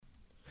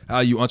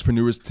you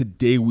entrepreneurs?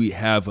 Today we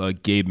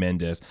have Gabe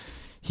Mendez.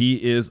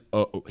 He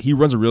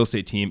runs a real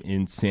estate team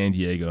in San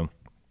Diego.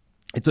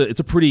 It's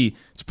a pretty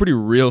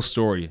real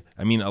story.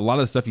 I mean, a lot of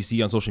the stuff you see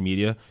on social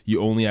media,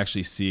 you only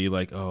actually see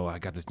like, oh, I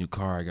got this new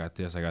car, I got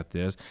this.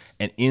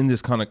 And in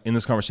this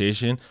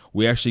conversation,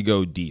 we actually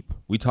go deep.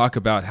 We talk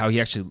about how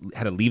he actually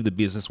had to leave the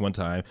business one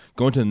time,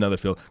 go into another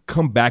field,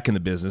 come back in the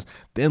business,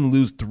 then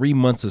lose 3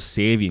 months of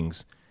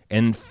savings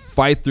and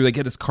fight through, like,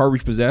 get his car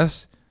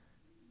repossessed.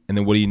 And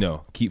then what do you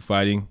know? Keep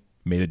fighting,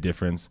 made a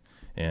difference,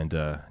 and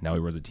now he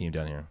runs a team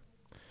down here.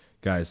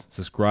 Guys,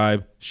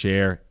 subscribe,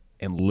 share,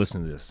 and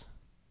listen to this.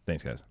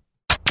 Thanks, guys.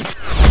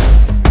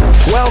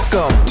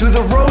 Welcome to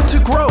the road to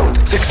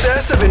growth,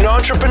 success of an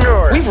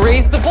entrepreneur. We've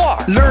raised the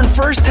bar. Learn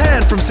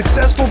firsthand from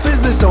successful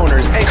business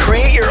owners and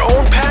create your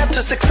own path to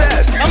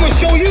success. I'm going to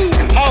show you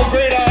how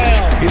great I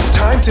am. It's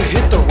time to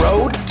hit the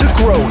road to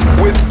growth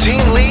with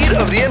team lead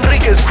of the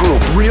Enriquez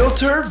Group,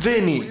 Realtor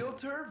Vinny.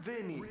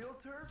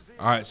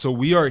 All right, so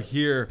we are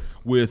here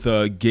with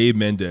Gabe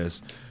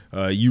Mendez.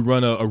 You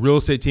run a real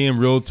estate team,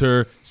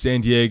 Realtor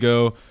San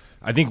Diego.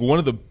 I think one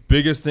of the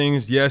biggest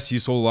things, yes, you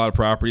sold a lot of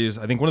properties.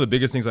 I think one of the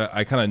biggest things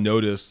I kind of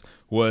noticed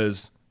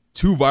was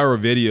 2 viral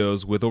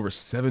videos with over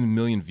 7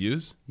 million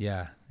views.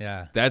 Yeah.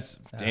 That's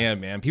damn,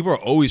 man. People are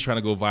always trying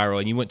to go viral,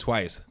 and you went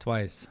twice.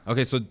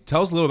 Okay, so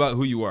tell us a little about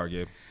who you are,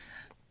 Gabe.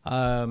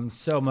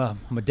 So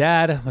I'm a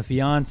dad, I'm a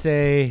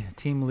fiance,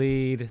 team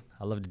lead.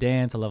 I love to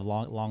dance. I love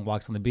long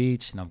walks on the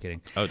beach. No, I'm kidding.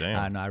 Oh,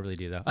 damn. No, I really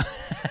do, though.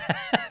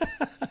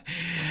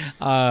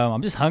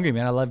 I'm just hungry,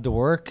 man. I love to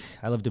work.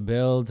 I love to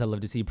build. I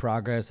love to see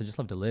progress. I just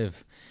love to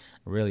live,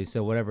 really.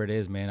 So whatever it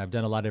is, man, I've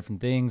done a lot of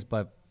different things,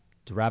 but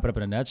to wrap it up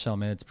in a nutshell,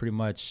 man, it's pretty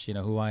much,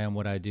 who I am,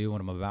 what I do,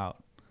 what I'm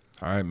about.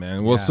 All right,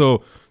 man. Well, Yeah.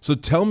 so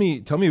tell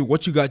me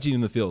what you got you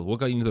in the field.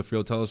 What got you into the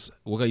field? Tell us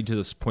what got you to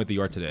this point that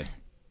you are today.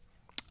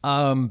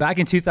 Back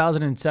in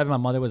 2007, my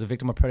mother was a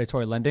victim of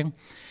predatory lending.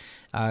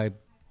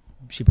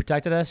 She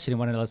protected us. She didn't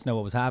want to let us know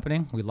what was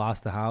happening. We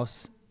lost the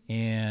house.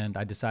 And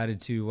I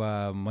decided to,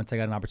 once I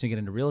got an opportunity to get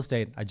into real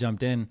estate, I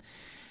jumped in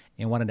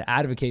and wanted to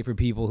advocate for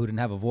people who didn't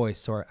have a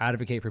voice, or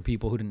advocate for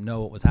people who didn't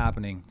know what was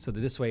happening, so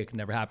that this way it could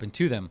never happen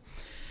to them.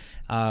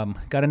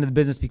 Got into the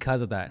business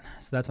because of that.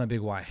 So that's my big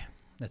why.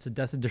 That's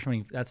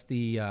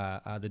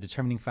the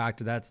determining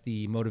factor. That's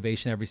the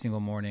motivation every single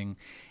morning,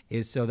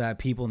 is so that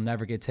people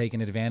never get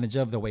taken advantage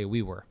of the way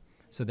we were,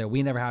 so that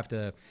we never have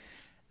to,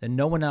 that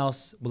no one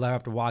else will ever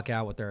have to walk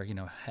out with their,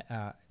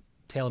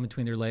 tail in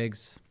between their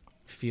legs,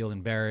 feel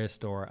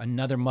embarrassed, or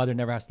another mother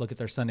never has to look at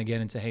their son again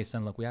and say, hey,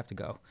 son, look, we have to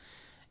go.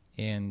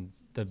 And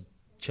the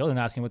children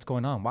asking what's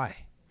going on, why?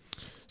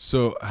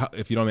 So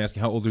if you don't mind me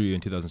asking, how old were you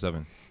in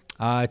 2007?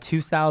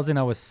 2000,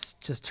 I was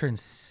just turned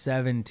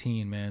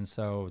 17, man.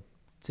 So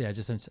yeah,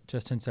 just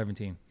turned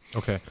 17.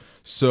 Okay.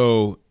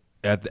 So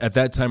at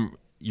that time,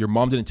 your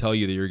mom didn't tell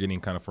you that you were getting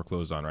kind of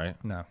foreclosed on, right?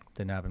 No,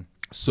 didn't happen.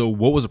 So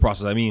what was the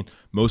process? I mean,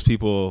 most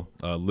people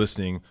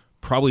listening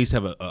probably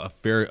have a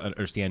fair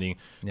understanding.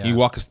 Yeah. Can you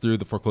walk us through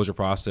the foreclosure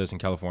process in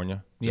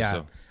California?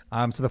 So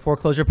the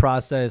foreclosure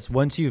process,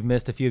 once you've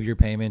missed a few of your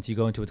payments, you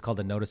go into what's called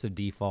a notice of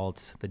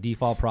default. The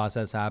default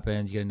process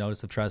happens. You get a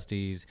notice of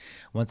trustees.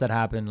 Once that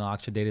happens, the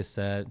auction date is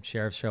set.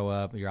 Sheriffs show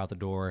up. You're out the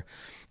door.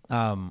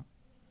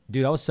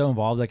 Dude, I was so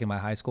involved, like, in my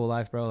high school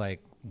life, bro,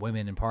 like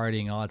women and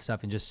partying and all that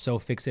stuff, and just so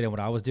fixated on what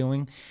I was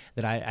doing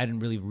that I didn't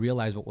really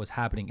realize what was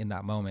happening in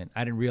that moment.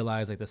 I didn't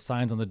realize, like, the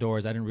signs on the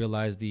doors. I didn't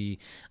realize the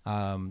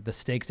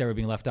stakes that were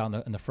being left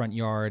out in the front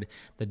yard,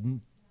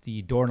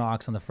 the door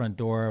knocks on the front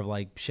door of,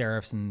 like,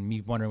 sheriffs, and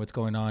me wondering what's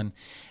going on.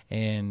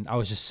 And I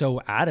was just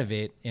so out of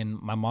it. And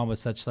my mom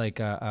was such, like,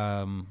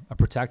 a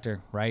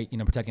protector, right?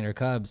 Protecting her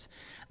cubs,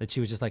 that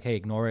she was just like, hey,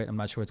 ignore it. I'm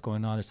not sure what's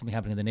going on. There's something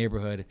happening in the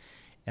neighborhood.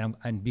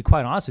 And be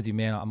quite honest with you,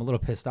 man, I'm a little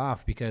pissed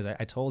off, because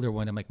I told her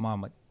one day, I'm like,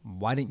 Mom,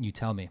 why didn't you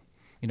tell me?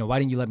 Why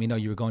didn't you let me know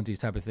you were going through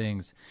these type of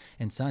things?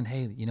 And son,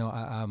 hey,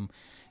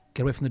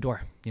 get away from the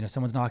door.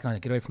 Someone's knocking on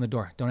it. Get away from the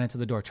door. Don't answer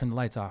the door. Turn the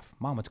lights off.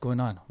 Mom, what's going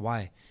on?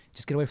 Why?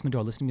 Just get away from the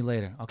door. Listen to me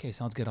later. Okay,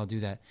 sounds good. I'll do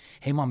that.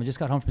 Hey, Mom, I just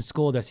got home from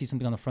school. I see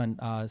something on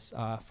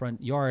the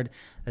front yard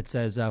that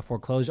says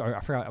foreclosure. Or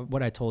I forgot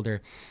what I told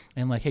her.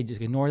 And like, hey,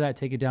 just ignore that.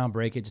 Take it down.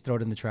 Break it. Just throw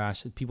it in the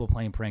trash. People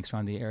playing pranks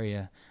around the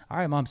area. All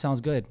right, Mom, sounds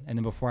good. And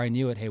then before I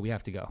knew it, hey, we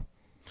have to go.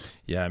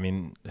 Yeah, I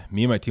mean,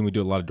 me and my team, we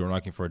do a lot of door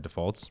knocking for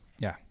defaults.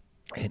 Yeah.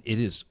 And it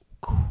is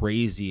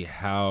crazy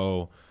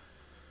how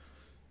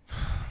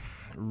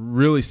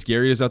really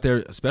scary it is out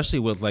there, especially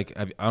with, like,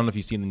 I don't know if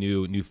you've seen the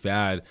new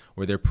fad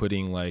where they're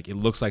putting, like, it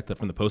looks like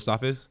from the post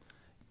office,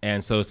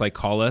 and so it's like,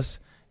 call us,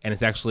 and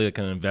it's actually like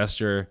an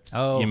investor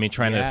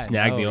trying to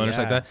snag the owners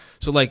like that.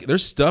 So, like,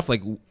 there's stuff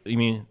like, I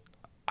mean,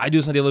 I do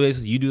this on a daily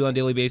basis, you do it on a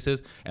daily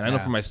basis, and I know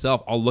for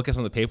myself, I'll look at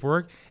some of the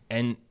paperwork,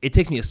 and it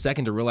takes me a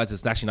second to realize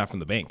it's actually not from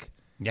the bank.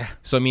 Yeah.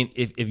 So I mean,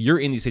 if you're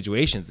in these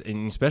situations,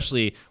 and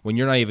especially when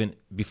you're not even,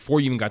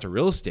 before you even got to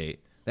real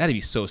estate, that'd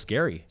be so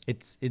scary.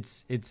 It's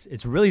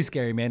really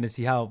scary, man, to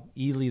see how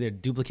easily they're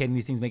duplicating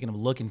these things, making them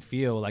look and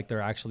feel like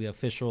they're actually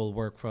official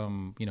work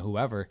from,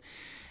 whoever.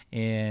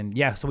 And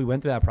yeah, so we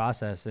went through that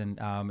process, and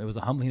it was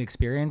a humbling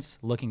experience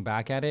looking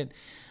back at it.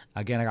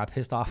 Again, I got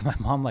pissed off at my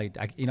mom. Like,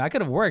 I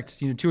could have worked,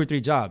 2 or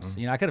 3 jobs.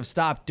 I could have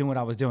stopped doing what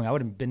I was doing. I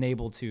would have been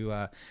able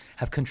to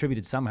have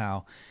contributed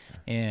somehow.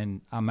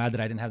 And I'm mad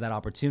that I didn't have that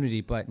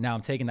opportunity. But now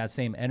I'm taking that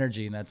same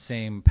energy and that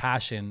same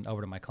passion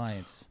over to my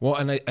clients. Well,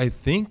 and I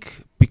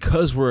think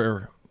because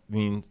we're,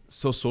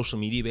 so social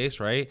media based,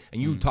 right?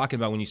 And you were talking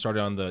about when you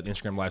started on the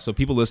Instagram Live. So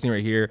people listening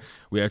right here,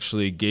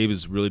 Gabe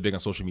is really big on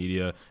social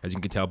media, as you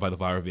can tell by the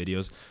viral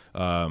videos.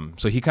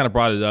 So he kind of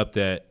brought it up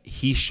that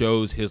he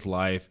shows his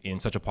life in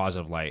such a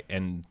positive light.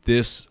 And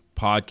this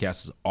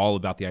podcast is all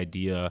about the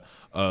idea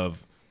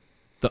of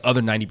the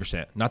other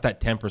 90%, not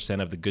that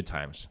 10% of the good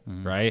times,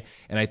 right?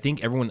 And I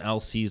think everyone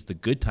else sees the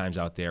good times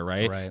out there,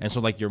 right? And so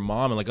like your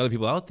mom and like other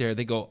people out there,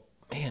 they go,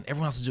 man,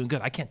 everyone else is doing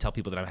good. I can't tell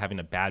people that I'm having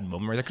a bad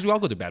moment right there because we all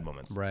go through bad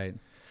moments. Right.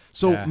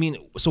 So,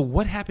 so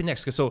what happened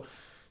next? So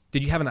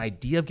did you have an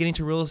idea of getting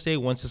to real estate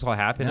once this all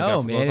happened?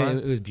 No, man,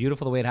 it was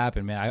beautiful the way it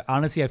happened, man.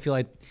 I feel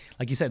like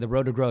you said, the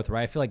road to growth,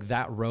 right? I feel like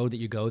that road that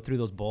you go through,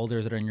 those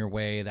boulders that are in your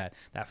way, that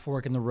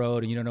fork in the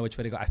road and you don't know which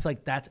way to go. I feel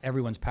like that's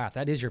everyone's path.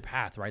 That is your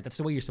path, right? That's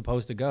the way you're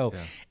supposed to go.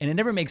 Yeah. And it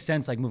never makes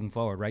sense like moving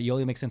forward, right? You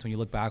only make sense when you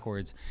look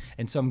backwards.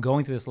 And so I'm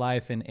going through this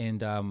life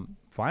and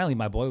finally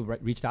my boy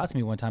reached out to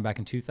me one time back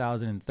in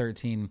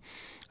 2013.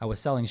 I was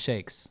selling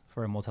shakes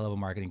for a multi-level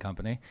marketing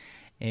company.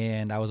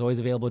 And I was always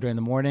available during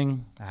the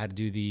morning. I had to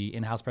do the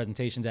in-house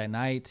presentations at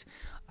night.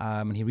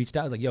 And he reached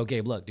out, like, yo,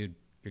 Gabe, look, dude,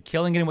 you're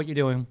killing it in what you're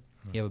doing.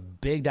 You have a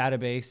big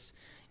database.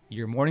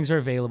 Your mornings are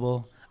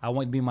available. I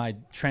want you to be my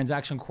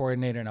transaction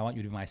coordinator, and I want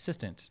you to be my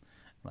assistant.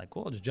 I'm like,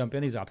 cool, just jump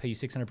in these. I'll pay you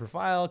 $600 per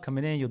file.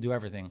 Coming in, you'll do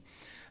everything.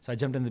 So I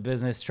jumped in the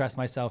business, stressed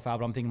myself out.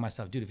 But I'm thinking to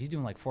myself, dude, if he's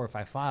doing like 4 or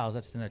 5 files,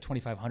 that's another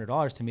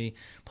 $2,500 to me.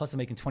 Plus I'm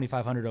making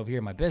 $2,500 over here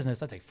in my business.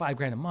 That's like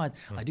 $5,000 a month.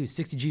 I do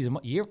 60 G's a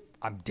year.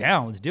 I'm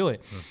down. Let's do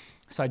it.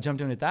 So I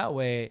jumped in it that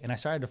way, and I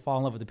started to fall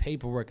in love with the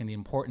paperwork and the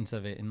importance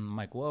of it. And I'm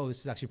like, whoa, this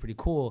is actually pretty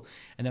cool.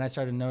 And then I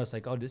started to notice,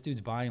 like, oh, this dude's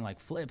buying like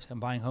flips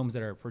and buying homes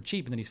that are for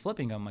cheap, and then he's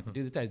flipping them. I'm like,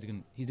 dude, this guy's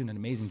he's doing an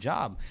amazing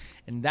job.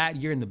 And that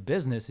year in the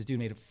business, this dude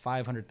made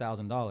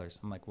 $500,000.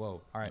 I'm like,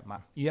 whoa, all right,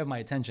 you have my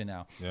attention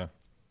now. Yeah.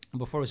 And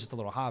before it was just a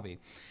little hobby.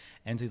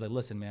 And so he's like,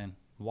 listen, man,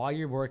 while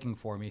you're working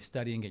for me,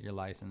 study and get your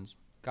license.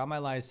 Got my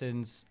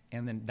license,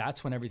 and then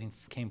that's when everything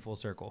came full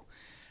circle.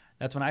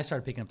 That's when I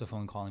started picking up the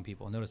phone, calling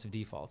people, notice of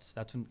defaults.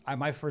 That's when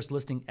my first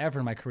listing ever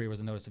in my career was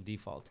a notice of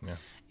default. Yeah.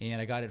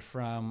 And I got it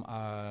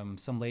from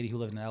some lady who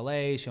lived in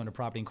LA. She owned a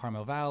property in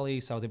Carmel Valley.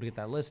 So I was able to get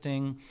that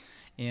listing.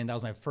 And that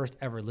was my first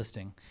ever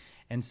listing.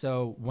 And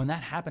so when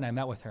that happened, I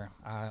met with her.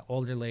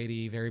 Older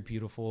lady, very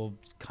beautiful,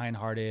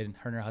 kind-hearted.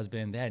 Her and her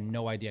husband, they had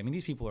no idea. I mean,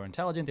 these people are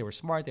intelligent. They were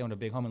smart. They owned a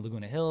big home in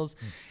Laguna Hills.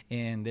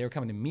 And they were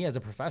coming to me as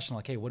a professional,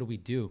 like, hey, what do we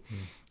do?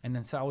 And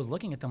then so I was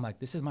looking at them like,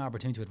 this is my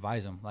opportunity to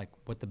advise them, like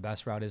what the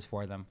best route is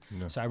for them.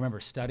 Yeah. So I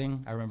remember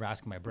studying. I remember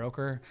asking my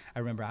broker. I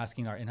remember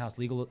asking our in-house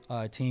legal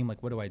team,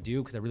 like, what do I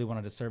do? Because I really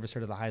wanted to service her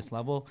to the highest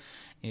level.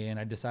 And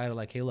I decided,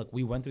 like, hey, look,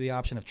 we went through the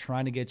option of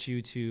trying to get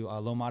you to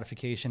loan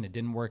modification. It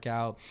didn't work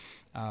out.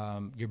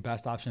 Your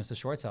best option is to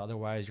short sell.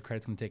 Otherwise, your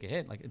credit's going to take a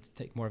hit. Like, it's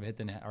take more of a hit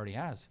than it already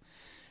has.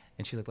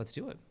 And she's like, let's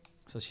do it.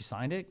 So she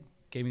signed it,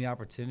 gave me the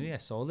opportunity. I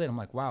sold it. I'm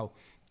like, wow.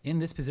 In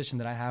this position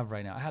that I have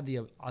right now, I have the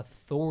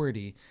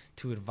authority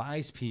to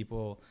advise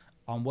people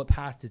on what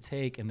path to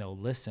take, and they'll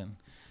listen.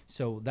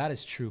 So that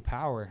is true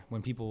power,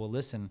 when people will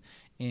listen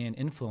and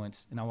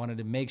influence. And I wanted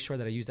to make sure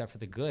that I use that for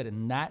the good.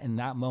 And that in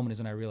that moment is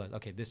when I realized,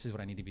 okay, this is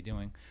what I need to be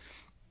doing.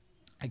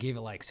 I gave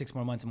it like 6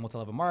 more months of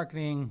multi-level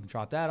marketing,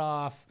 dropped that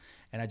off,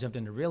 and I jumped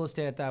into real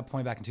estate at that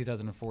point back in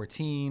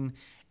 2014.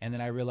 And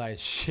then I realized,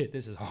 shit,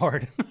 this is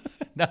hard.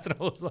 That's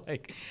what I was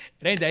like.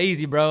 It ain't that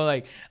easy, bro.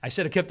 Like, I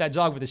should have kept that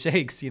job with the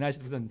shakes. I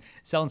should have been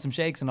selling some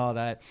shakes and all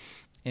that.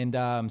 And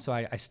so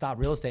I stopped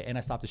real estate and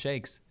I stopped the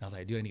shakes. And I was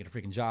like, dude, I need to get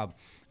a freaking job.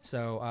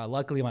 So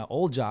luckily, my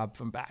old job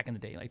from back in the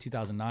day, like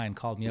 2009,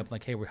 called me up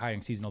like, hey, we're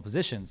hiring seasonal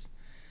positions.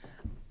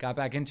 Got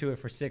back into it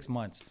for 6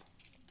 months.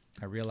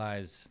 I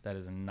realized that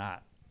is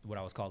not what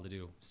I was called to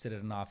do. Sit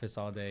at an office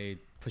all day,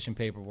 pushing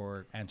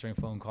paperwork, answering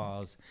phone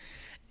calls.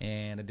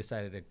 And I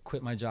decided to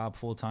quit my job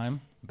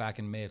full-time back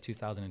in May of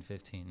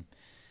 2015.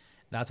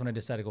 That's when I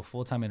decided to go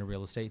full-time into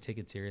real estate, take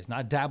it serious,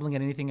 not dabbling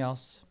in anything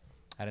else.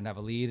 I didn't have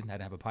a lead. I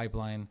didn't have a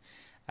pipeline.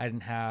 I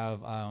didn't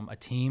have a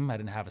team. I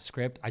didn't have a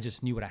script. I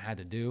just knew what I had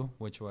to do,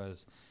 which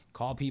was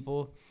call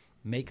people,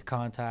 make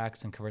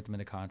contacts, and convert them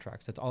into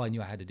contracts. That's all I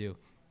knew I had to do.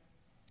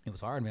 It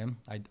was hard, man.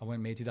 I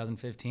went May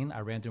 2015. I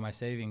ran through my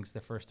savings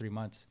the first 3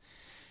 months.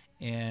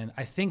 And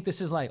I think this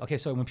is like, okay,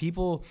 so when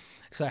people,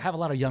 because I have a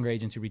lot of younger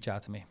agents who reach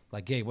out to me,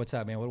 like, Gabe, what's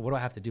up, man? What do I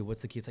have to do?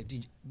 What's the key? It's like,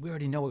 dude, we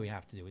already know what we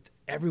have to do.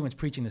 Everyone's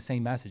preaching the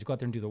same message. Go out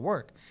there and do the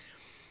work.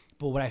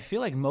 But what I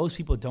feel like most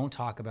people don't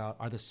talk about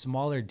are the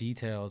smaller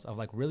details of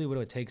like really what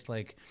it takes,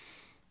 like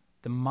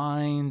the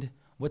mind,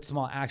 what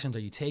small actions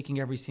are you taking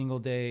every single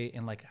day,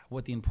 and like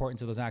what the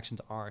importance of those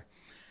actions are.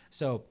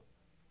 So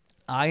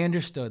I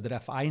understood that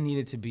if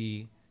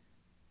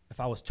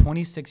I was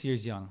 26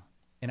 years young,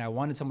 and I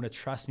wanted someone to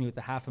trust me with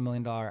the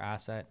 $500,000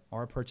 asset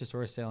or a purchase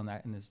or a sale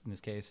in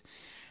this case,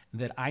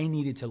 that I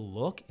needed to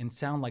look and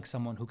sound like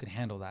someone who could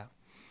handle that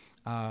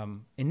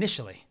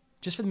initially.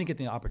 just for them to get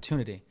the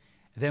opportunity.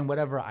 Then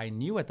whatever I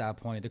knew at that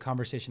point, the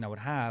conversation I would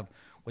have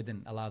would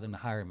then allow them to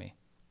hire me.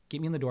 Get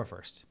me in the door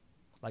first.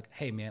 Like,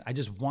 hey man, I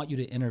just want you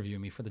to interview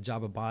me for the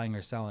job of buying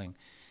or selling.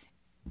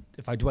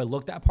 Do I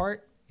look that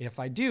part? If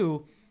I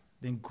do,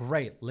 then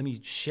great. Let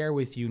me share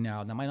with you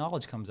now. Now my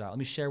knowledge comes out. Let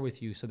me share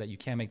with you so that you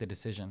can make the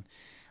decision.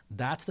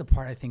 That's the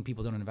part I think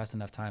people don't invest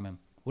enough time in.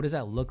 What does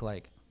that look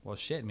like? Well,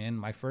 shit, man.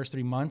 My first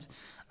 3 months,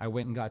 I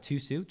went and got 2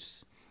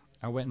 suits.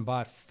 I went and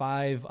bought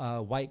 5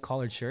 white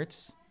collared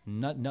shirts.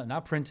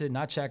 Not printed,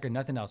 not checkered,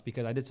 nothing else,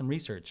 because I did some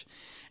research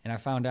and I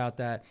found out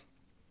that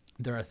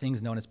there are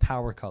things known as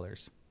power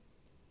colors,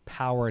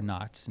 power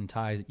knots and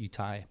ties that you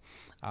tie.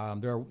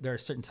 There are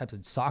certain types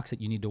of socks that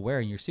you need to wear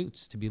in your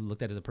suits to be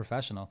looked at as a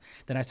professional.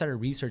 Then I started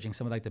researching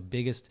some of like the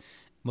biggest,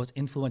 most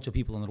influential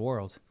people in the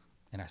world.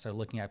 And I started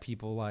looking at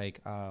people like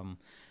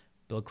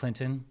Bill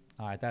Clinton.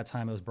 At that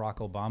time, it was Barack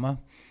Obama.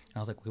 And I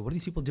was like, okay, what are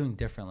these people doing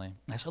differently?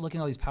 And I started looking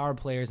at all these power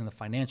players in the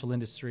financial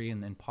industry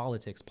and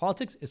politics.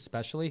 Politics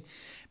especially,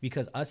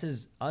 because us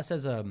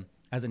as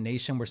a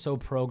nation, we're so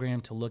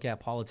programmed to look at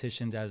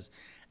politicians as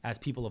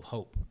people of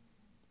hope.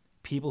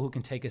 People who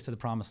can take us to the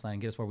promised land,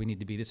 get us where we need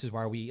to be. This is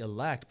why we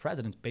elect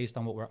presidents based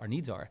on what our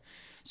needs are.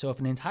 So if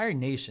an entire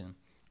nation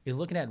is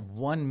looking at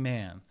one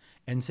man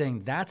and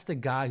saying that's the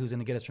guy who's going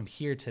to get us from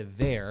here to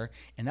there,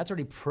 and that's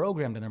already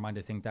programmed in their mind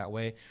to think that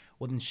way,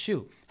 well then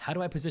shoot, how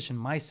do I position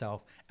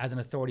myself as an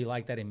authority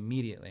like that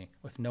immediately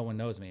if no one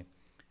knows me?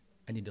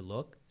 I need to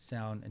look,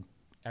 sound, and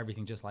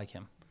everything just like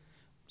him.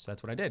 So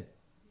that's what I did.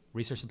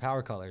 Research the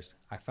power colors.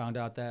 I found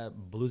out that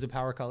blue's a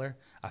power color.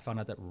 I found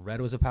out that red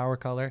was a power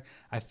color.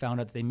 I found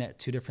out that they meant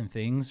 2 different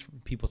things,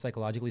 people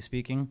psychologically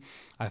speaking.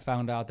 I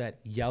found out that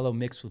yellow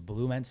mixed with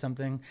blue meant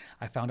something.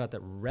 I found out that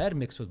red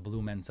mixed with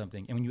blue meant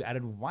something. And when you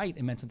added white,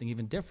 it meant something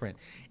even different.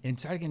 And it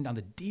started getting down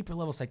the deeper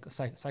level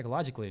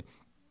psychologically.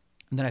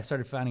 And then I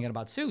started finding out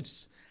about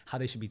suits, how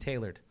they should be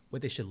tailored,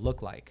 what they should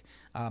look like,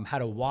 how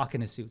to walk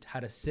in a suit,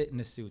 how to sit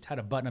in a suit, how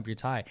to button up your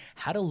tie,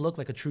 how to look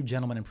like a true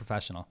gentleman and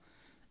professional.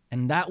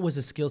 And that was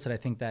a skill set, I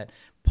think, that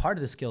part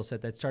of the skill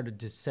set that started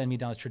to send me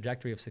down this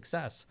trajectory of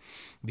success,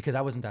 because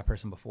I wasn't that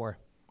person before.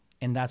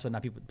 And that's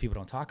what people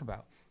don't talk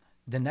about.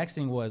 The next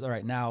thing was, all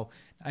right, now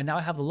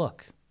I have the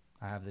look.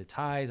 I have the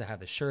ties, I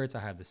have the shirts, I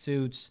have the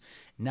suits.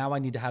 Now I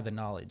need to have the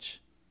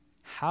knowledge.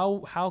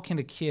 How can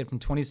a kid from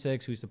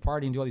 26 who's to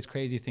party and do all these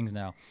crazy things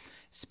now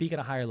speak at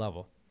a higher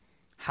level?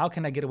 How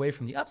can I get away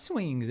from the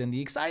upswings and the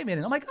excitement?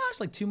 And oh my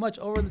gosh, like too much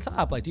over the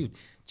top. Like, dude,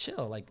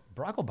 chill. Like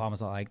Barack Obama's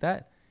not like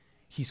that.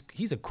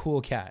 He's a cool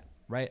cat,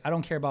 right? I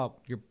don't care about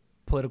your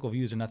political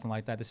views or nothing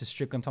like that. This is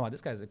strictly, I'm talking about this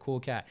guy's a cool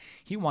cat.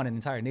 He won an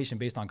entire nation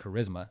based on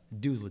charisma.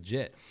 Dude's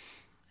legit.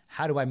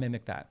 How do I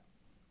mimic that?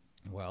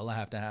 Well, I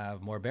have to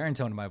have more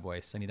baritone in my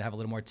voice. I need to have a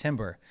little more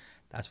timbre.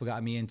 That's what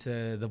got me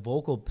into the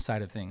vocal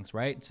side of things,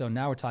 right? So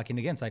now we're talking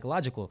again,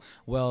 psychological.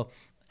 Well,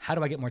 how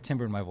do I get more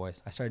timbre in my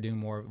voice? I started doing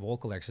more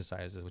vocal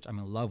exercises, which I'm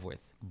in love with.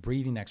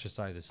 Breathing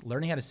exercises,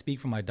 learning how to speak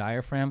from my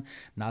diaphragm,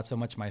 not so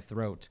much my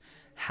throat.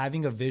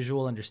 Having a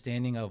visual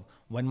understanding of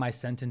when my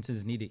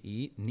sentences need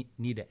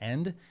to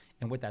end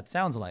and what that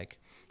sounds like.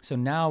 So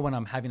now when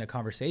I'm having a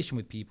conversation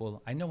with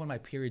people, I know when my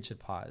period should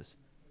pause.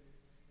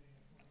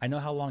 I know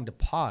how long to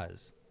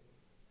pause.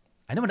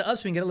 I know when to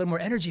upswing, get a little more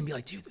energy and be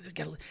like, dude,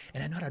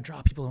 and I know how to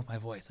draw people with my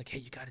voice. Like, hey,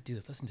 you got to do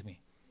this. Listen to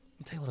me. Let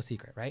me tell you a little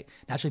secret, right?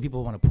 Naturally,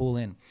 people want to pull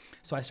in.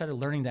 So I started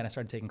learning that. I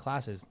started taking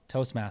classes,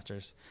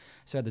 Toastmasters.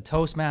 So I had the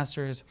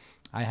Toastmasters.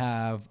 I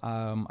have,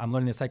 I'm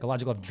learning the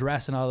psychological of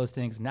dress and all those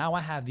things. Now I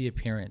have the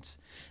appearance.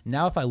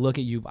 Now if I look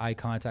at you, eye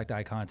contact,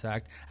 I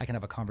can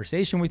have a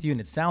conversation with you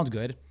and it sounds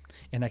good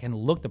and I can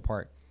look the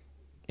part.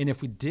 And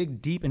if we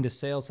dig deep into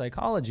sales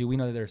psychology, we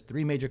know that there's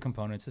 3 major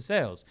components to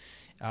sales.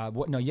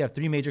 You have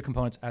 3 major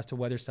components as to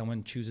whether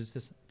someone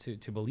chooses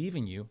to believe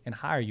in you and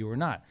hire you or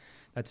not.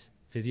 That's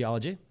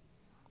physiology.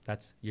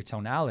 That's your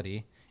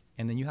tonality.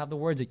 And then you have the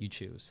words that you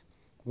choose.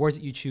 Words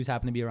that you choose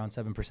happen to be around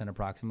 7%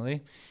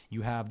 approximately.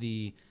 You have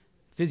the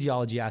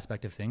physiology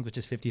aspect of things, which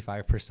is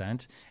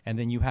 55%. And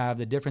then you have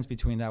the difference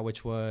between that,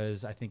 which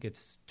was, I think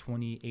it's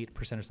 28%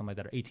 or something like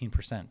that, or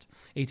 18%.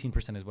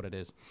 18% is what it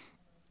is.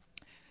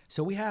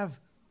 So we have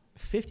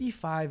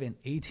 55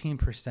 and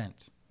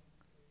 18%.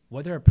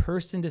 Whether a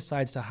person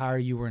decides to hire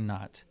you or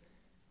not,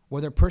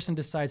 whether a person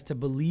decides to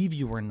believe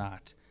you or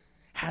not,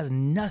 has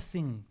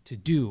nothing to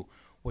do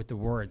with the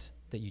words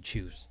that you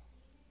choose.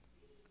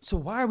 So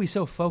why are we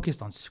so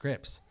focused on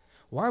scripts?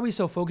 Why are we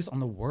so focused on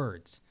the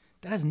words?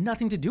 That has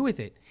nothing to do with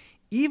it.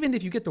 Even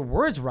if you get the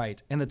words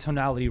right and the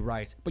tonality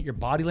right, but your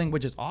body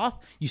language is off,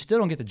 you still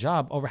don't get the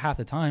job over half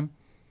the time.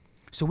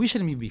 So we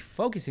shouldn't even be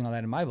focusing on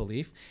that, in my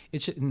belief.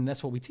 And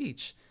that's what we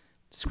teach.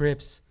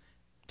 Scripts,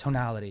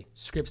 tonality.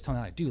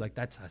 Dude, like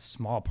that's a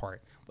small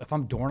part. If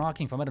I'm door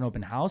knocking, if I'm at an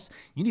open house,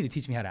 you need to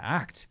teach me how to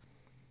act.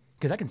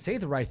 Because I can say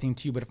the right thing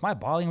to you, but if my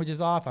body language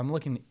is off, I'm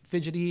looking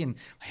fidgety and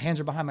my hands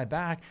are behind my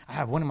back, I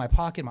have one in my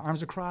pocket, my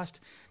arms are crossed,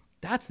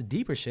 that's the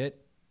deeper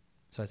shit.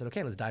 So I said,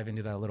 okay, let's dive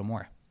into that a little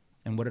more.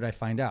 And what did I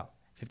find out?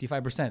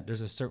 55%. There's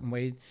a certain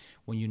way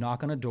when you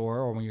knock on a door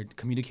or when you're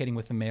communicating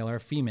with a male or a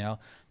female,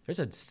 there's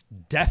a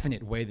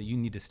definite way that you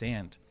need to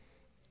stand.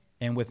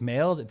 And with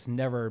males, it's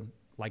never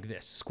like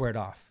this, squared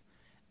off.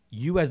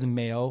 You as the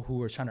male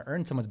who are trying to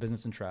earn someone's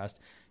business and trust,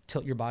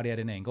 tilt your body at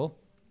an angle.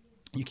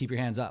 You keep your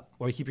hands up,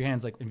 or you keep your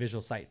hands like in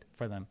visual sight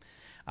for them.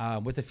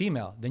 With a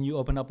female, then you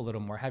open up a little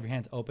more, have your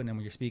hands open, and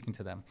when you're speaking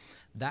to them,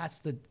 that's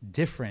the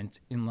difference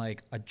in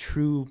like a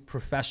true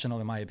professional,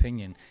 in my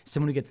opinion.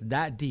 Someone who gets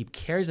that deep,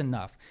 cares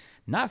enough,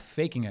 not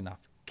faking enough,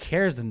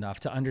 cares enough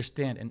to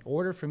understand. In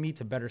order for me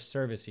to better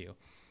service you,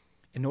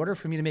 in order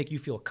for me to make you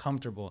feel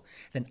comfortable,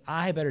 then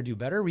I better do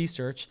better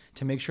research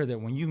to make sure that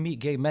when you meet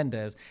Gabe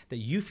Mendez, that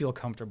you feel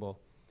comfortable.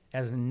 It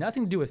has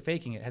nothing to do with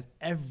faking it. It has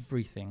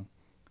everything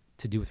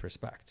to do with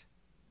respect.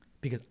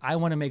 Because I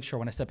want to make sure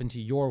when I step into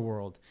your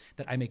world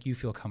that I make you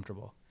feel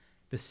comfortable.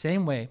 The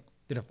same way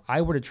that if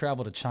I were to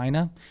travel to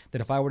China,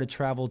 that if I were to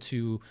travel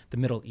to the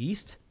Middle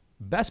East,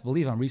 best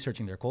believe I'm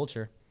researching their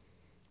culture.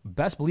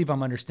 Best believe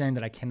I'm understanding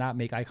that I cannot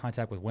make eye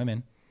contact with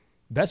women.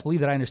 Best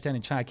believe that I understand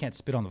in China I can't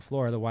spit on the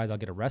floor, otherwise I'll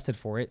get arrested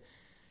for it.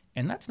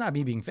 And that's not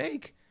me being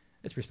fake.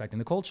 It's respecting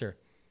the culture.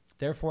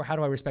 Therefore, how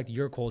do I respect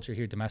your culture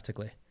here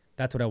domestically?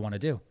 That's what I want to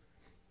do.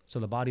 So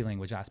the body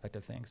language aspect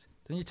of things.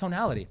 Then your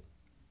tonality.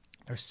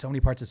 There's so many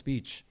parts of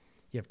speech.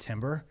 You have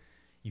timbre,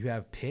 you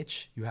have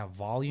pitch, you have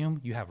volume,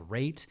 you have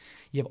rate.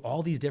 You have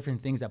all these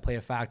different things that play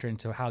a factor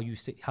into how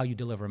you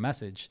deliver a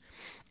message.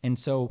 And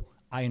so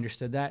I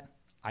understood that.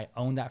 I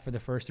owned that for the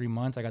first 3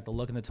 months. I got the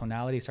look and the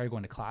tonality, started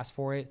going to class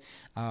for it.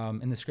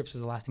 And the scripts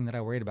was the last thing that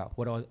I worried about,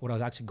 what I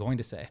was actually going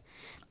to say.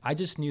 I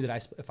just knew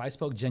that if I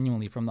spoke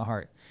genuinely from the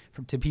heart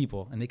to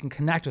people and they can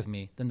connect with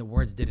me, then the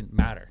words didn't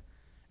matter.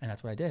 And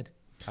that's what I did.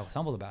 I was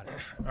humble about it.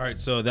 All right,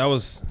 so that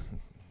was...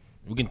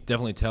 We can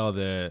definitely tell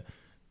that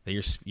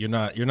you're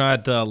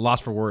not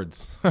lost for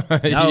words.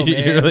 No,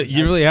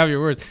 you really have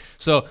your words.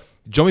 So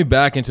jumping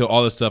back into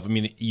all this stuff, I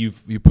mean,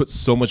 you put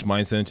so much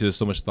mindset into this,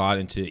 so much thought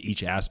into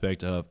each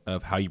aspect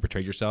of how you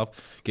portrayed yourself.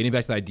 Getting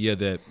back to the idea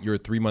that you're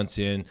 3 months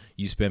in,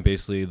 you spent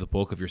basically the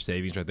bulk of your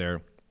savings right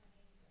there.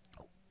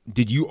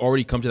 Did you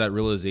already come to that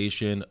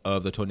realization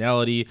of the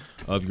tonality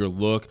of your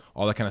look,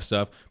 all that kind of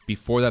stuff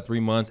before that 3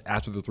 months,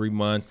 after the 3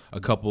 months, a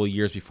couple of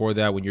years before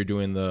that when you're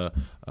doing the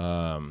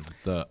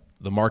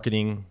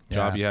marketing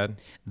job you had?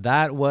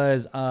 That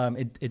was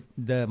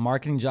the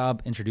marketing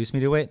job introduced me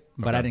to it,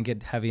 but Okay. I didn't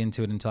get heavy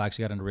into it until I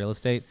actually got into real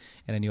estate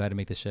and I knew how to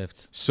make the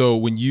shift. So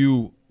when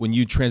you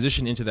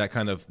transition into that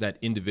kind of that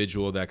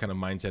individual, that kind of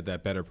mindset,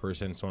 that better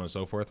person, so on and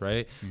so forth,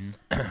 right?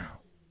 Mm-hmm.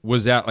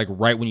 Was that like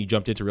right when you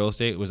jumped into real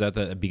estate? Was that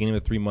the beginning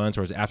of the 3 months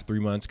or was it after 3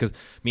 months? Because,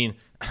 I mean,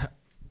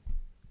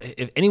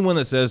 if anyone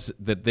that says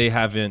that they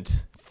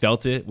haven't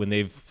felt it when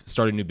they've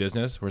started a new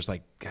business, where it's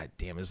like, God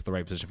damn, this is the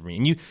right position for me.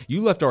 And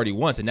you left already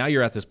once, and now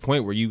you're at this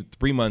point where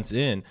 3 months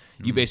in,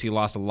 you basically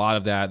lost a lot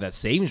of that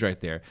savings right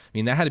there. I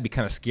mean, that had to be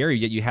kind of scary,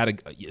 yet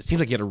it seems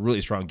like you had a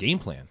really strong game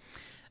plan.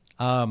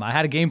 I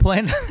had a game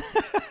plan.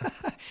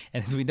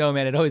 And as we know,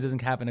 man, it always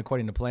doesn't happen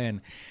according to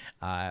plan.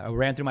 I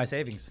ran through my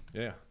savings.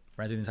 Yeah.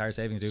 Ran through the entire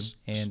savings, dude.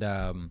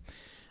 And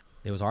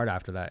it was hard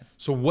after that.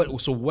 So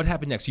what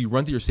happened next? So you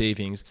run through your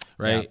savings,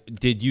 right? Yeah.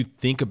 Did you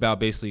think about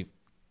basically,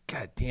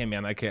 God damn,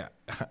 man, I can't.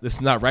 This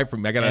is not right for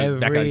me. I gotta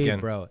back out again,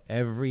 bro.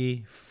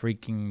 Every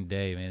freaking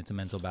day, man. It's a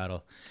mental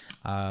battle.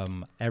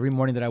 Every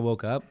morning that I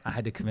woke up, I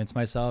had to convince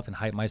myself and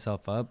hype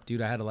myself up,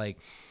 dude. I had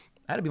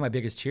to be my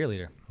biggest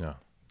cheerleader. Yeah.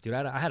 Dude,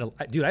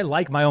 I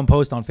like my own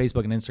post on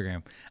Facebook and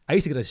Instagram. I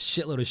used to get a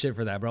shitload of shit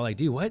for that, bro. Like,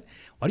 dude, why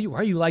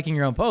are you liking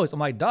your own post?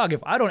 I'm like, dog, if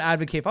I don't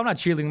advocate, if I'm not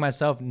cheerleading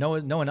myself, no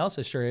one else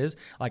for sure is.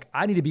 Like,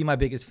 I need to be my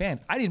biggest fan.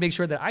 I need to make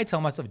sure that I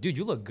tell myself, dude,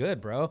 you look good,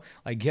 bro.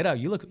 Like, get up.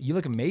 You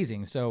look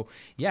amazing. So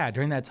yeah,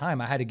 during that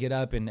time, I had to get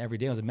up, and every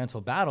day was a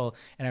mental battle,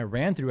 and I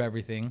ran through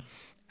everything.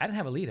 I didn't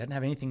have a lead. I didn't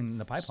have anything in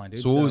the pipeline,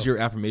 dude. So what was your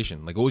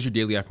affirmation? Like, what was your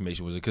daily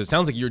affirmation? Was it because it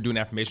sounds like you were doing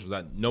affirmations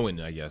without knowing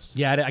it, I guess.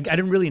 Yeah, I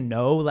didn't really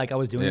know like I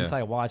was doing it until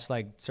I watched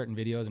like certain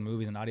videos and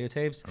movies and audio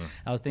tapes.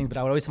 I was thinking, but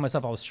I would always tell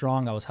myself I was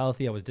strong, I was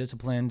healthy, I was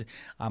disciplined.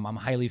 I'm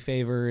highly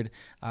favored.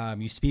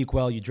 You speak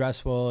well, you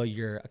dress well,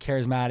 you're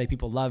charismatic.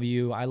 People love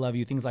you. I love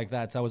you. Things like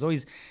that. So I was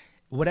always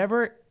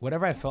whatever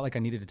I felt like I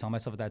needed to tell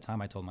myself at that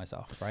time, I told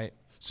myself, right?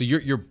 So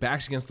your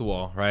back's against the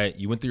wall, right?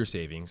 You went through your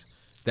savings.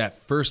 That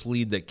first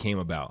lead that came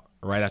about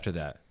right after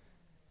that.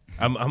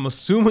 I'm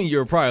assuming you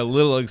were probably a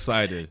little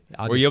excited.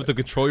 Were you able to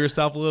control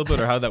yourself a little bit,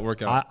 or how did that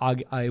work out?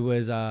 It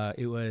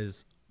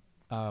was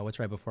what's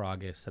right before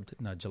August?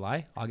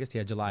 July? August?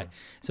 Yeah, July.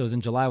 So it was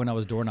in July when I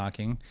was door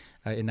knocking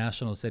in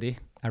National City.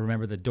 I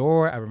remember the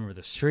door. I remember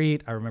the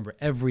street. I remember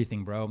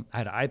everything, bro. I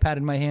had an iPad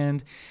in my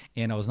hand,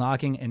 and I was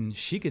knocking, and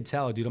she could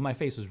tell, dude, my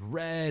face was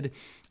red.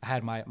 I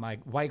had my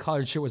white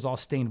collared shirt was all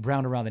stained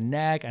brown around the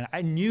neck, and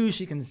I knew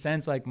she can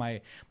sense like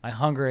my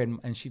hunger,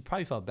 and she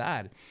probably felt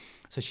bad.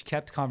 So she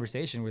kept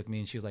conversation with me,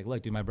 and she was like,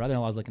 look, dude, my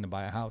brother-in-law is looking to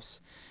buy a house,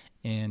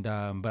 and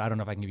but I don't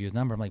know if I can give you his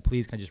number. I'm like,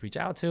 please, can I just reach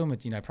out to him?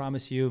 It's, I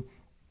promise you.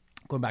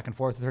 Going back and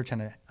forth with her,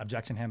 trying to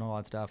objection handle all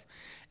that stuff.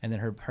 And then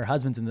her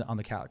husband's on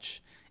the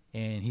couch,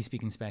 and he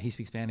speaks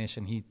Spanish,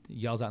 and he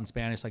yells out in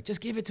Spanish, like,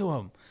 just give it to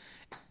him.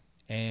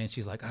 And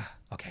she's like,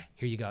 okay,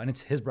 here you go. And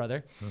it's his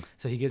brother.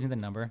 So he gives me the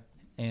number,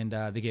 And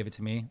they gave it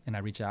to me, and I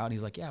reached out, and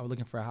he's like, yeah, we're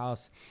looking for a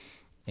house.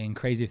 And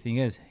crazy thing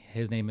is,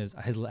 his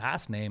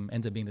last name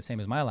ends up being the same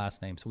as my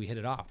last name. So we hit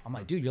it off. I'm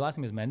like, dude, your last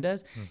name is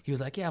Mendez? He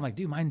was like, yeah. I'm like,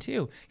 dude, mine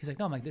too. He's like,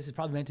 no. I'm like, this is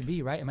probably meant to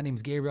be, right? And my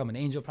name's Gabriel. I'm an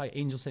angel. Probably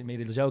Angel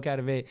made a joke out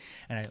of it.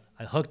 And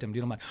I hooked him,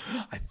 dude. I'm like,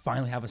 I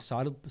finally have a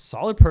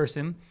solid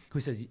person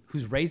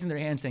who's raising their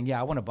hand saying, yeah,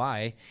 I want to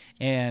buy.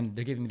 And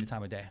they're giving me the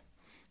time of day.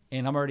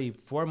 And I'm already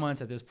 4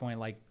 months at this point.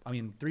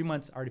 3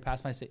 months already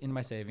passed into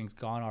my savings,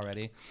 gone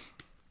already.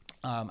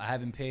 I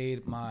haven't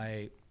paid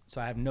so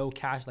I have no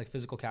cash, like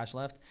physical cash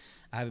left.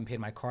 I haven't paid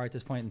my car at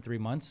this point in 3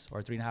 months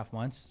or 3.5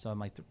 months. So I'm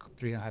like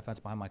 3.5 months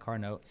behind my car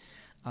note.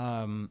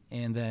 And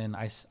then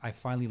I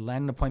finally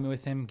land an appointment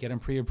with him, get him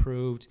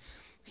pre-approved.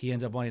 He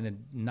ends up wanting to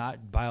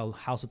not buy a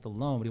house with the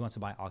loan, but he wants to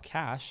buy all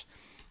cash.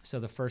 So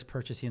the first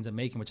purchase he ends up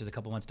making, which is a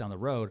couple months down the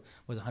road,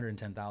 was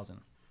 $110,000.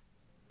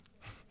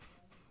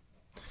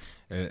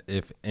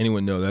 If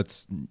anyone knows,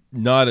 that's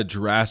not a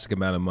drastic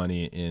amount of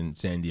money in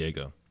San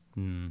Diego.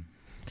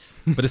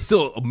 But it's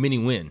still a mini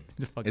win.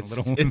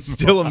 It's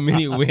still a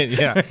mini win,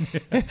 yeah.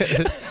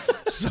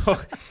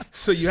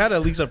 So you had to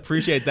at least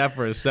appreciate that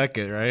for a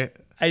second, right?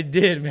 I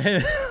did,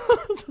 man.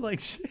 I was like,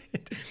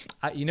 shit.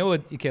 You know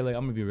what? Okay, like,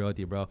 I'm going to be real with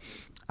you, bro.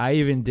 I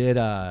even did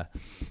an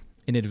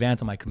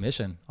advance on my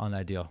commission on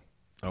that deal.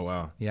 Oh,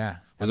 wow. Yeah.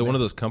 Was it one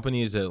of those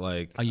companies that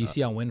like... you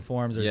see on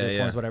WinForms or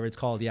ZipForms, whatever it's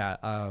called. Yeah.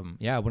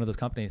 One of those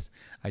companies.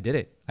 I did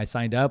it. I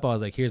signed up. I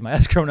was like, here's my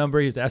escrow number.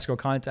 Here's the escrow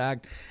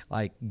contact.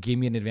 Like, give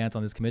me an advance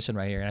on this commission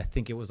right here. And I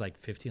think it was like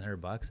 $1,500,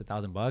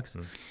 $1,000. So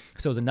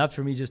it was enough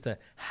for me just to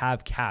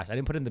have cash. I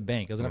didn't put it in the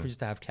bank. It was enough for just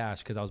to have cash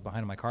because I was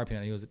behind on my car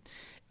payment. I knew it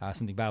was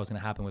something bad was going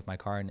to happen with my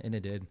car, and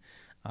it did.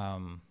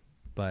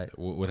 But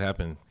what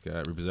happened?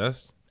 Got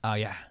repossessed? Oh,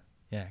 yeah.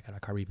 Yeah, I got my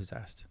car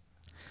repossessed.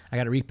 I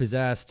got it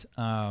repossessed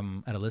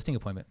at a listing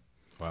appointment.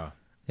 Wow.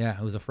 Yeah,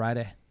 it was a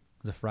Friday.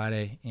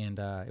 And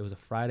it was a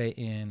Friday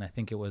in, I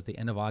think it was the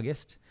end of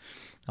August.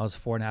 I was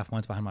 4.5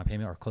 months behind my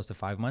payment, or close to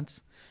 5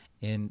 months.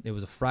 And it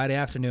was a Friday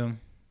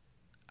afternoon.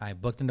 I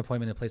booked an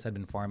appointment in a place I'd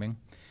been farming.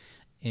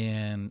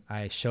 And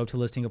I show up to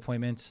listing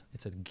appointment.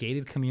 It's a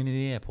gated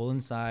community. I pull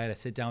inside. I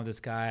sit down with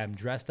this guy. I'm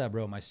dressed up,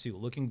 bro, my suit,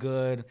 looking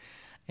good.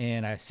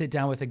 And I sit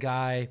down with the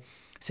guy.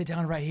 Sit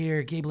down right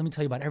here. Gabe, let me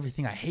tell you about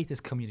everything. I hate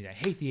this community. I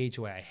hate the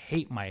HOA. I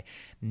hate my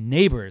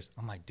neighbors.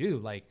 I'm like,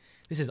 dude, like,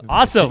 this is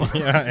awesome.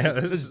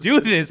 Let's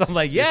do this. I'm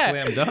like, yeah,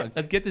 slam dunk.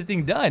 Let's get this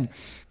thing done.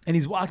 And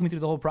he's walking me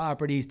through the whole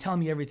property. He's telling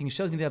me everything. He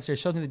shows me the upstairs,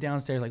 shows me the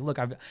downstairs. Like, look,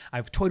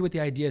 I've toyed with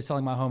the idea of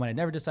selling my home, and I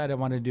never decided I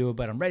wanted to do it,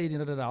 but I'm ready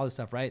to all this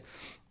stuff, right?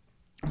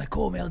 I'm like,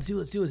 cool, man, let's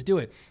do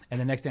it. And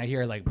the next thing I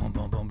hear, like, boom,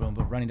 boom, boom, boom,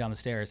 boom, running down the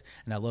stairs.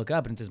 And I look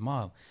up, and it's his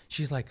mom.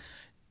 She's like,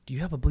 do you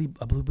have a blue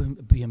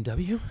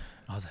BMW? And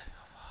I was like,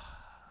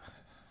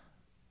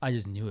 I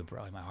just knew it,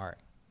 bro, in my heart.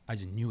 I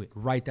just knew it.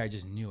 Right there, I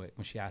just knew it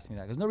when she asked me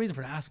that. There's no reason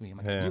for her to ask me. I'm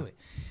like, I knew it.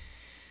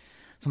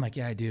 So I'm like,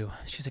 yeah, I do.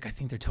 She's like, I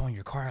think they're towing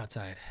your car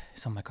outside.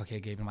 So I'm like, okay,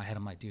 Gabe. In my head,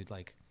 I'm like, dude,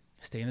 like,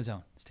 stay in the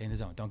zone. Stay in the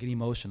zone. Don't get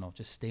emotional.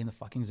 Just stay in the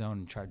fucking zone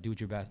and try to do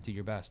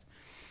your best.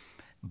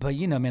 But,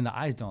 you know, man, the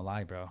eyes don't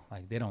lie, bro.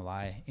 Like, they don't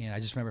lie. And I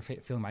just remember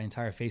feeling my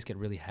entire face get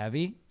really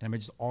heavy. And I remember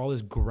just all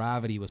this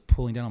gravity was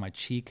pulling down on my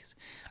cheeks.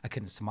 I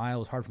couldn't smile. It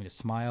was hard for me to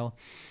smile.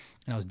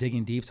 And I was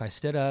digging deep. So I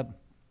stood up.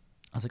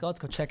 I was like, oh, let's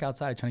go check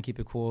outside. Trying to keep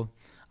it cool.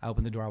 I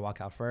opened the door. I walk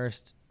out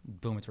first.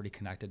 Boom, it's already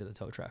connected to the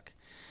tow truck.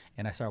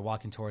 And I start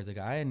walking towards the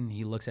guy, and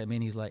he looks at me,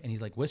 and he's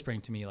like whispering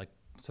to me, like,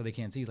 so they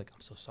can't see. He's like,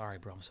 I'm so sorry,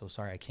 bro. I'm so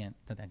sorry. I can't,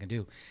 nothing I can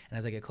do. And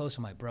as I get closer,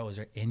 I'm like, bro, is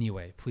there any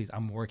way, please,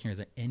 I'm working here. Is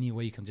there any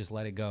way you can just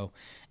let it go?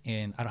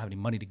 And I don't have any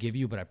money to give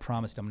you, but I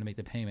promised I'm going to make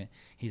the payment.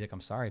 He's like,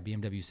 I'm sorry.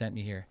 BMW sent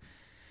me here.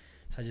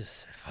 So I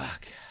just said,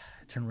 fuck.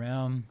 I turn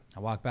around. I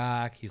walk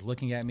back. He's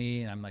looking at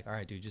me, and I'm like, all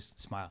right, dude, just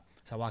smile.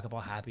 So I walk up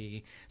all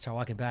happy. Start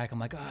walking back. I'm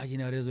like, you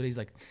know, it is what he's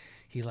like.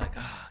 He's like,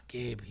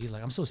 Gabe. He's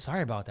like, I'm so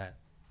sorry about that.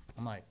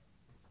 I'm like,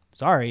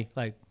 sorry?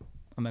 Like,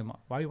 I'm like,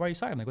 why are you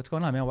sorry? I'm like, what's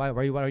going on, man? Why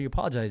are you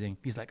apologizing?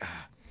 He's like,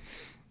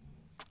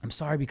 I'm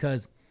sorry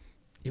because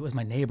it was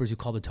my neighbors who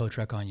called the tow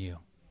truck on you.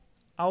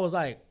 I was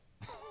like,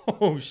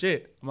 oh,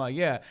 shit. I'm like,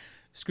 yeah,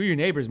 screw your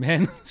neighbors,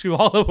 man. Screw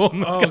all of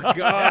them. Oh,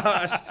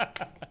 gosh.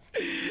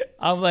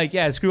 I'm like,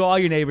 yeah, screw all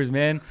your neighbors,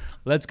 man.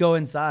 Let's go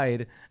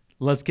inside.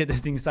 Let's get this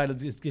thing inside.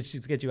 Let's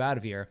get you out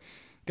of here.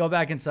 Go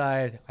back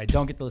inside. I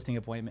don't get the listing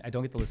appointment. I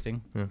don't get the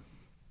listing. Yeah.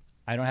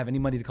 I don't have any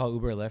money to call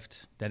Uber or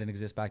Lyft. That didn't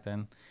exist back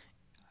then.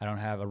 I don't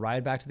have a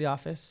ride back to the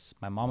office.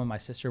 My mom and my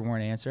sister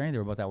weren't answering. They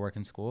were both at work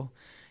in school.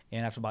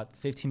 And after about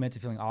 15 minutes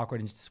of feeling awkward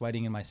and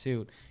sweating in my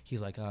suit,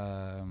 he's like,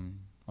 let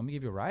me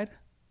give you a ride?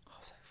 I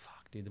was like,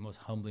 fuck, dude, the most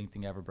humbling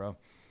thing ever, bro.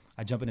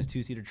 I jump in his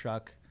 2-seater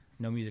truck,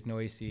 no music, no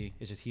AC.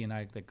 It's just he and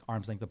I, like,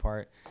 arm's length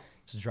apart,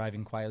 just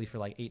driving quietly for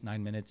like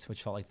 8-9 minutes,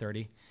 which felt like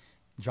 30.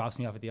 Drops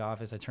me off at the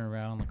office. I turn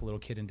around like a little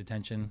kid in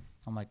detention.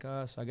 I'm like,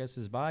 so I guess this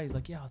is bye. He's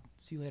like, yeah, I'll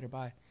see you later,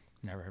 bye.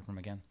 Never heard from him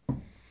again.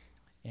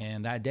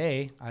 And that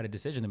day, I had a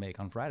decision to make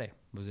on Friday.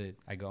 Was it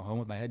I go home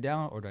with my head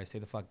down, or do I stay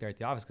the fuck there at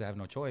the office because I have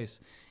no choice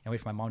and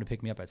wait for my mom to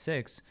pick me up at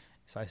 6?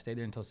 So I stayed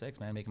there until 6,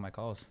 man, making my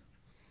calls.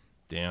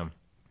 Damn.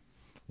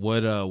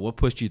 What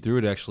pushed you through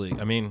it, actually?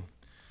 I mean,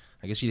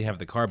 I guess you didn't have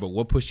the car, but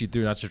what pushed you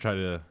through not to try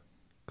to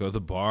go to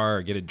the bar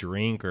or get a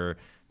drink or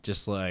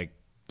just like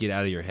get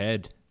out of your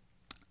head?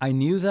 I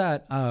knew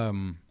that. I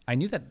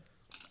knew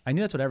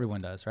that's what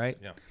everyone does, right?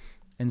 Yeah.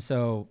 And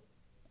so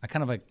I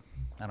kind of like,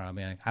 I don't know,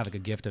 man. I have like a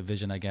gift of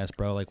vision, I guess,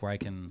 bro. Like where I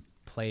can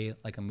play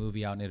like a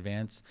movie out in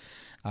advance.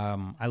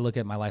 I look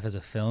at my life as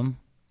a film,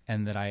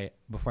 and that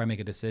before I make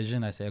a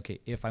decision, I say, okay,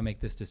 if I make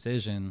this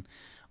decision,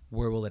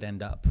 where will it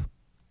end up?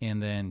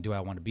 And then do I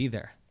want to be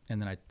there?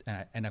 And then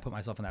I put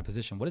myself in that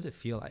position. What does it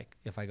feel like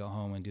if I go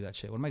home and do that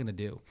shit? What am I going to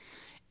do?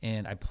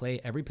 And I play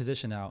every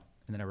position out,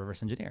 and then I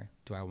reverse engineer.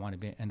 Do I want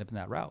to end up in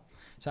that route?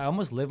 So I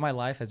almost live my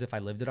life as if I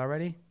lived it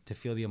already, to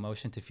feel the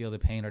emotion, to feel the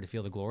pain, or to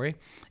feel the glory.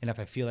 And if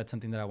I feel that's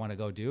something that I want to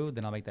go do,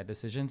 then I'll make that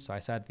decision. So I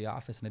sat at the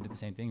office and I did the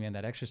same thing, man,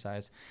 that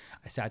exercise.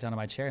 I sat down in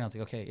my chair and I was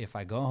like, okay, if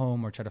I go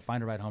home or try to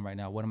find a ride home right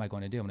now, what am I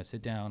going to do? I'm going to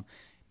sit down,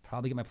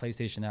 probably get my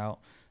PlayStation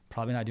out,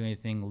 probably not do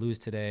anything, lose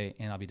today,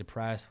 and I'll be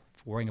depressed,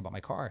 worrying about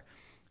my car.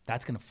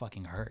 That's going to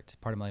fucking hurt.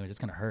 Pardon my language, it's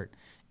going to hurt.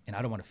 And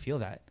I don't want to feel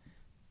that.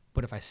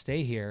 But if I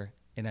stay here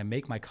and I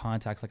make my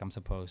contacts like I'm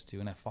supposed to,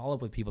 and I follow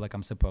up with people like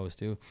I'm supposed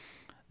to,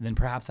 then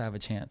perhaps I have a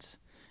chance.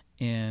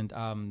 And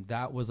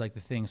that was like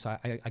the thing. So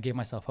I gave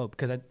myself hope,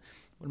 because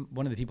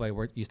one of the people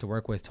I used to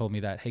work with told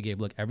me that, hey,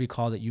 Gabe, look, every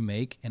call that you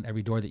make and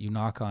every door that you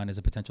knock on is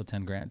a potential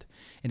 10 grand.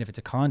 And if it's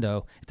a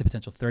condo, it's a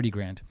potential 30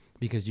 grand,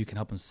 because you can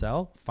help them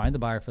sell, find the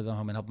buyer for the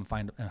home, and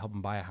help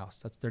them buy a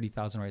house. That's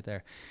 30,000 right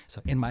there. So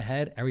in my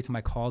head, every time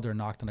I called or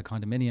knocked on a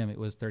condominium, it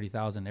was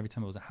 30,000. Every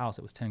time it was a house,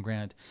 it was 10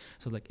 grand.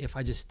 So like, if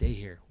I just stay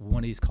here,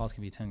 one of these calls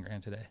can be 10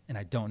 grand today. And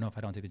I don't know if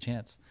I don't take the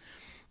chance.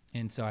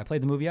 And so I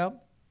played the movie out.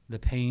 The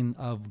pain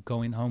of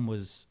going home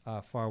was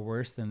far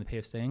worse than the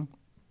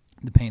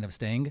pain of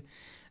staying.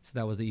 So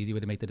that was the easy way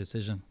to make the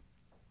decision.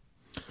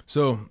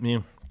 So, I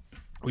mean,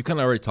 we kind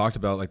of already talked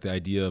about like the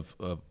idea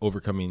of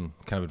overcoming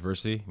kind of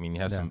adversity. I mean,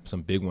 you have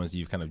some big ones that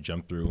you've kind of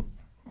jumped through.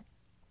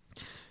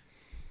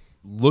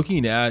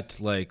 Looking at,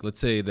 like, let's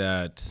say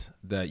that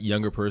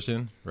younger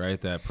person, right?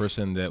 That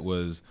person that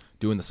was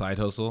doing the side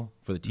hustle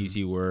for the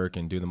TC work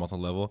and doing the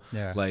multi-level.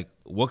 Yeah. Like,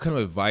 what kind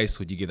of advice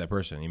would you give that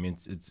person? I mean,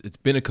 it's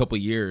been a couple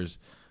of years,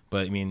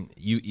 but I mean,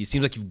 you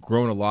seem like you've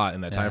grown a lot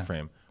in that time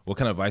frame. What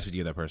kind of advice would you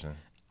give that person?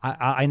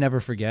 I never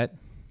forget.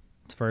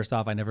 First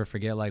off, I never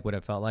forget like what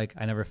it felt like.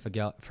 I never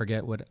forgot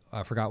what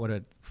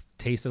it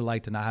tasted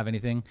like to not have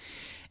anything.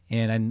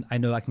 And I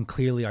know I can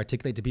clearly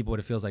articulate to people what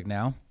it feels like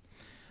now.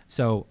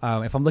 So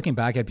if I'm looking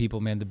back at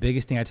people, man, the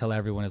biggest thing I tell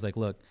everyone is like,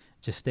 look,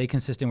 just stay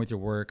consistent with your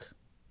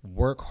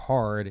work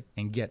hard,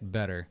 and get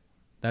better.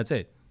 That's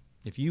it.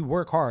 If you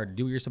work hard,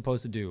 do what you're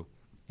supposed to do,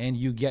 and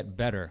you get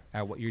better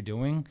at what you're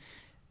doing,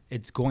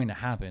 it's going to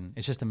happen.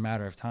 It's just a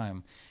matter of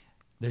time.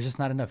 There's just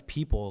not enough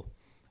people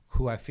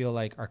who I feel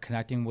like are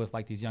connecting with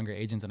like these younger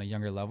agents on a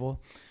younger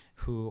level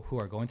who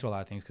are going through a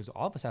lot of things, because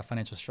all of us have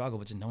financial struggle,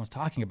 but just no one's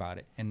talking about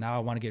it. And now I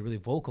want to get really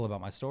vocal about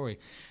my story.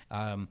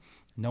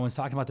 No one's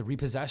talking about the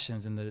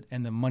repossessions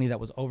and the money that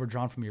was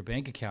overdrawn from your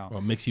bank account. Well,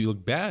 it makes you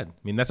look bad. I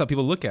mean, that's how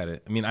people look at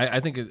it. I mean, I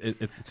think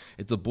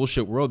it's a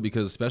bullshit world,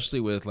 because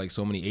especially with like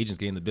so many agents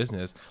getting in the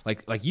business,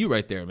 like you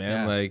right there,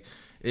 man. Yeah.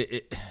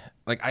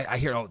 Like I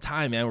hear it all the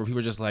time, man, where people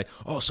are just like,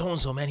 oh,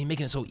 so-and-so, man, he's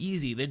making it so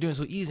easy. They're doing it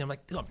so easy. I'm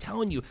like, dude, I'm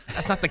telling you,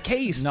 that's not the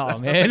case. No,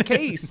 that's man. not the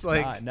case.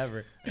 Like, Nah,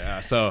 never. Yeah,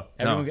 so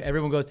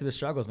Everyone goes through the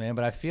struggles, man.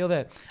 But I feel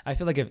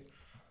like if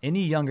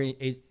any young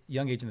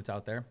agent that's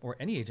out there, or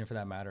any agent for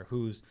that matter,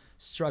 who's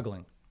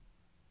struggling,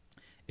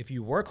 if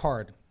you work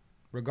hard,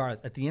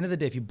 regardless, at the end of the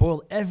day, if you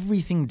boil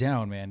everything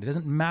down, man, it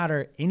doesn't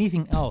matter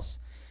anything else.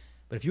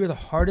 But if you are the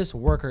hardest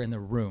worker in the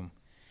room,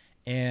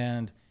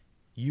 and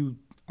you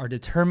are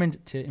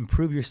determined to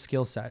improve your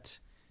skill set,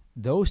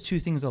 those two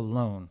things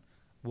alone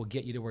will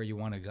get you to where you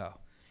want to go.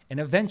 And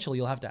eventually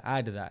you'll have to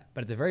add to that.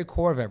 But at the very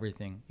core of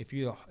everything, if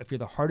you're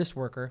the hardest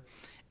worker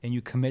and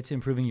you commit to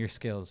improving your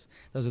skills,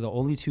 those are the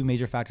only two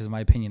major factors, in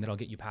my opinion, that'll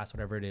get you past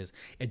whatever it is.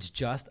 It's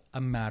just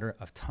a matter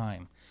of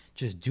time.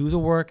 Just do the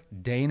work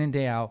day in and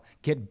day out,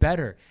 get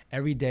better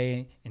every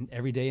day in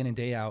and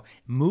day out,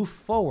 move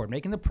forward,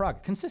 making the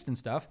progress, consistent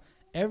stuff.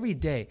 Every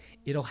day,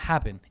 it'll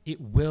happen.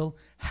 It will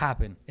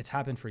happen. It's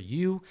happened for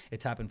you.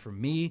 It's happened for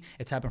me.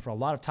 It's happened for a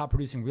lot of top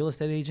producing real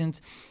estate agents.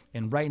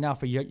 And right now,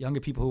 for younger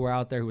people who are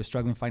out there who are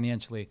struggling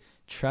financially,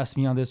 trust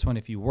me on this one.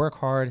 If you work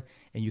hard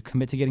and you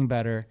commit to getting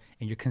better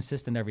and you're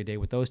consistent every day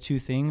with those two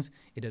things,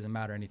 it doesn't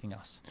matter anything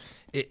else.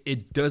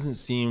 It doesn't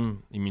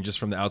seem, I mean, just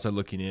from the outside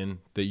looking in,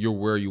 that you're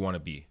where you want to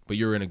be, but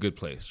you're in a good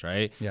place,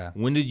 right? Yeah.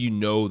 When did you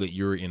know that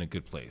you're in a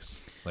good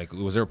place? Like,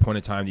 was there a point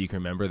in time that you can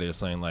remember that you're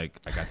saying like,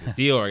 I got this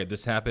deal, or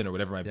this happened, or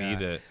whatever it might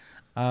be that?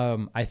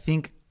 I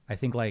think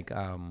like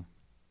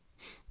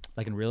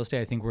in real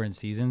estate, I think we're in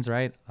seasons,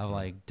 right? Of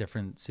like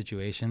different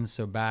situations.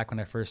 So back when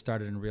I first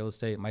started in real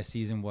estate, my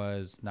season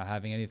was not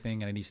having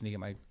anything and I needed to get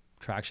my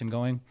traction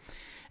going,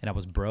 and I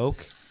was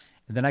broke.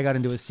 And then I got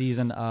into a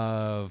season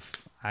of,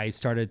 I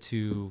started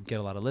to get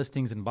a lot of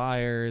listings and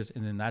buyers.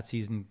 And then that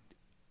season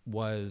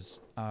was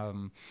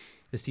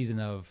the season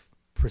of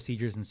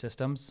procedures and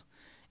systems.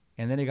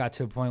 And then it got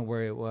to a point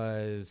where it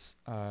was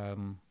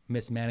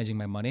mismanaging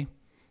my money.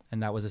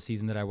 And that was a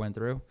season that I went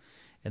through.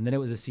 And then it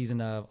was a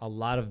season of a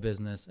lot of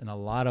business and a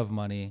lot of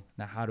money.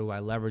 Now, how do I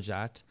leverage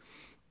that?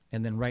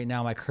 And then right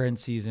now, my current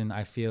season,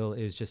 I feel,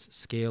 is just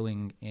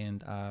scaling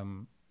and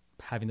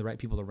having the right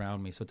people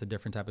around me. So it's a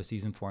different type of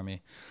season for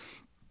me.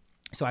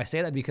 So I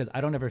say that because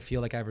I don't ever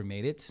feel like I ever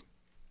made it.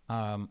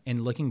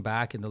 And looking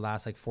back in the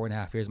last like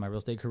 4.5 years of my real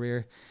estate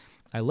career,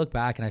 I look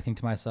back and I think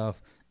to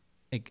myself,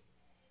 like,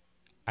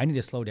 I need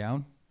to slow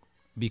down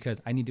because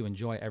I need to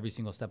enjoy every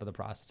single step of the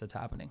process that's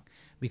happening,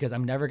 because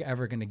I'm never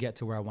ever going to get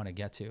to where I want to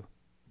get to.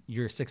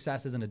 Your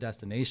success isn't a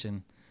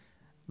destination.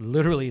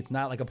 Literally, it's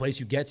not like a place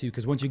you get to,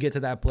 because once you get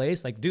to that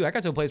place, like, dude, I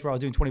got to a place where I was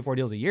doing 24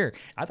 deals a year.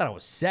 I thought I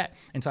was set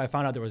until I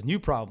found out there was new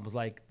problems.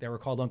 Like, they were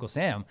called Uncle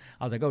Sam.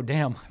 I was like, oh,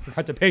 damn, I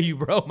forgot to pay you,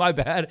 bro. My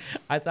bad.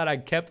 I thought I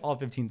kept all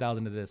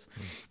 15,000 of this.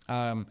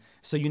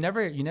 So you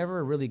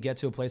never really get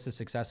to a place of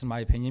success, in my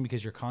opinion,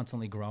 because you're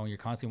constantly growing. You're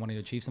constantly wanting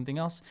to achieve something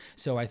else.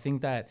 So I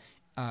think that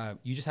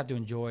you just have to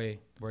enjoy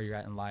where you're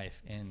at in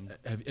life. And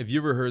have you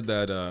ever heard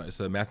that it's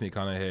a Matthew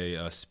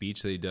McConaughey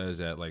speech that he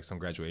does at like some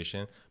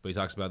graduation? But he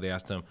talks about, they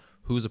asked him,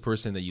 who's the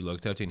person that you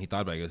looked up to? And he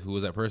thought about it. He goes, who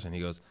was that person? He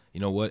goes, you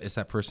know what? It's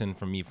that person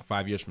from me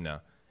 5 years from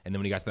now. And then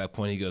when he got to that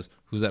point, he goes,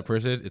 who's that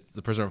person? It's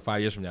the person from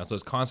 5 years from now. So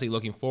it's constantly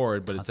looking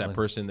forward, but it's that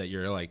person that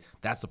you're like,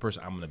 that's the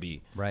person I'm going to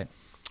be. right.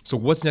 So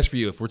what's next for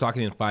you? If we're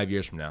talking in 5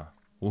 years from now,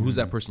 well, who's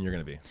that person you're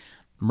going to be?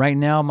 Right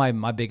now,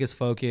 my biggest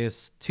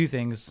focus, two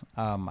things.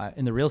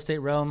 In the real estate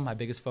realm, my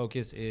biggest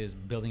focus is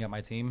building up my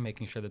team,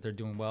 making sure that they're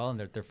doing well and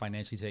that they're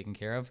financially taken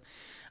care of.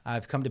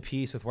 I've come to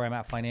peace with where I'm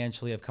at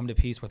financially. I've come to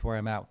peace with where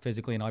I'm at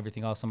physically and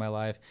everything else in my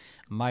life.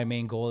 My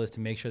main goal is to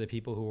make sure that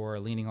people who are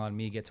leaning on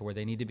me get to where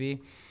they need to be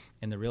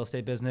in the real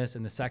estate business.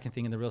 And the second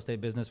thing in the real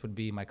estate business would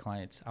be my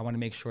clients. I want to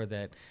make sure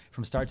that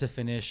from start to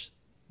finish,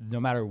 no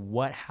matter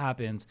what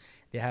happens,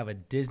 they have a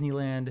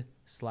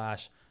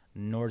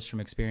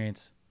Disneyland/Nordstrom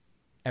experience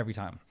every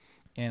time.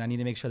 And I need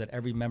to make sure that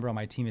every member on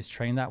my team is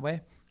trained that way.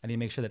 I need to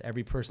make sure that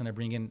every person I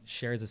bring in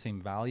shares the same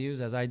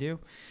values as I do,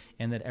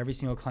 and that every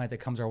single client that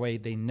comes our way,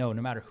 they know,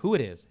 no matter who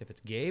it is, if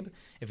it's Gabe,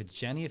 if it's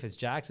Jenny, if it's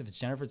Jax, if it's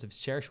Jennifer, if it's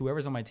Cherish,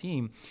 whoever's on my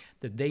team,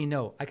 that they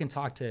know I can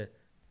talk to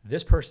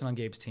this person on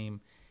Gabe's team,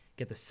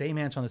 get the same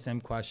answer on the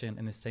same question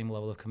and the same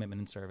level of commitment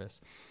and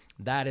service.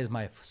 That is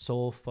my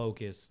sole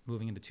focus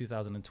moving into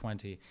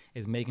 2020,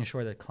 is making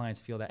sure that clients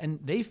feel that. And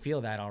they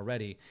feel that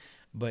already.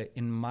 But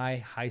in my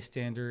high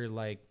standard,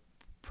 like,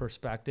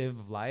 perspective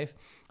of life,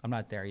 I'm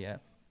not there yet.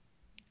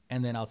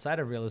 And then outside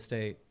of real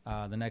estate,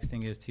 the next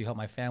thing is to help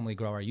my family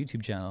grow our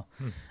YouTube channel,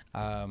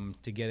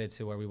 to get it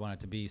to where we want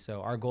it to be.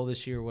 So our goal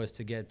this year was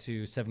to get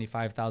to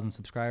 75,000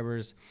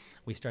 subscribers.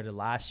 We started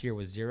last year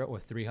with 0 or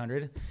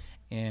 300,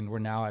 and we're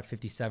now at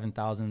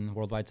 57,000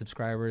 worldwide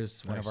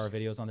subscribers. Nice. One of our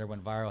videos on there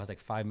went viral, has like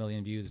 5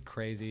 million views.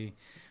 Crazy.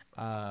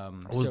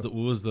 What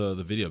was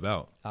the video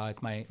about?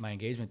 It's my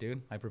engagement,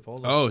 dude. My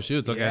proposal. Oh,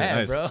 shoot. Okay, yeah,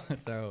 nice. Bro.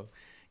 So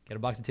get a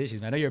box of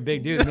tissues, man. I know you're a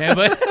big dude, man,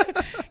 but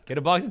get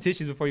a box of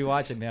tissues before you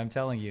watch it, man. I'm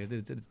telling you,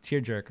 it's a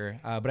tearjerker.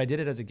 But I did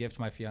it as a gift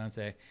to my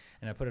fiance,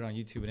 and I put it on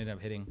YouTube and it ended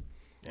up hitting.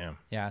 Yeah.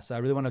 Yeah. So I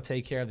really want to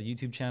take care of the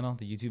YouTube channel,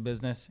 the YouTube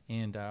business,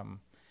 and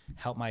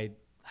help my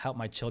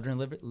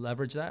children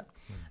leverage that,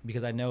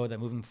 because I know that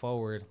moving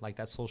forward, like,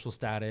 that social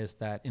status,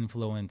 that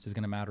influence is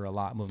going to matter a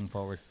lot moving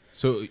forward.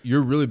 So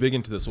you're really big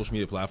into the social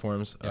media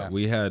platforms. Yeah.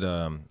 We had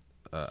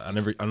I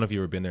don't know if you've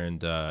ever been there in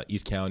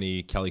East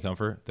County, Kelly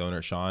Comfort, the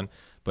owner, Sean.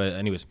 But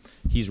anyways,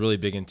 he's really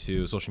big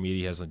into social media.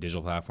 He has like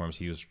digital platforms.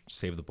 He was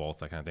Save the Bolts,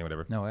 that kind of thing,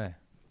 whatever. No way.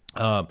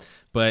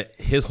 But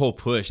his whole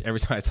push, every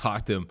time I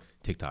talk to him,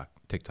 TikTok.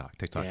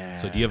 Yeah.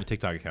 So do you have a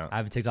TikTok account? I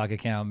have a TikTok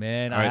account,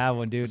 man. All right. I have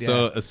one, dude.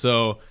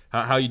 So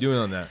how are you doing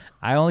on that?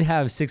 I only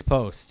have 6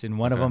 posts, and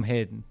one of Okay. them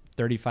hit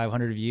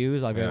 3,500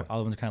 views. All Yeah.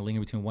 of them are kind of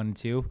lingering between 1 and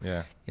 2.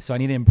 Yeah. So I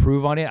need to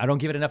improve on it. I don't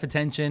give it enough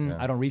attention.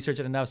 Yeah. I don't research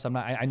it enough. So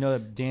I know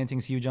that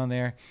dancing's huge on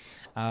there.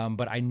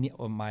 But I need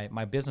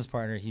my business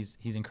partner. He's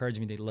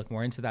encouraging me to look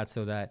more into that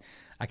so that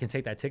I can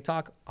take that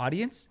TikTok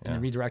audience and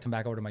then redirect them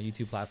back over to my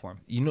YouTube platform.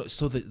 You know,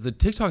 so the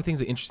TikTok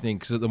thing's interesting,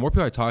 because the more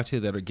people I talk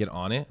to that get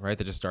on it, right,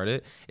 that just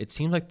started, it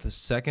seems like the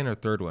second or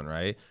third one,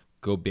 right,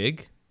 go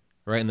big,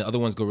 right, and the other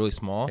ones go really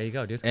small. There you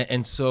go, dude.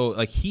 And so,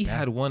 like, he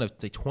had one of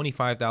like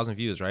 25,000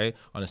 views, right,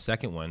 on a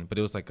second one, but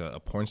it was like a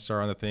porn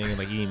star on the thing, and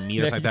like eating meat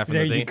or something like that from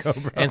There the you thing. go,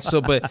 bro. And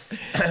so, but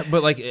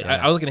like,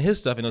 I was looking at his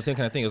stuff, and it was the same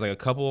kind of thing. It was like a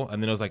couple,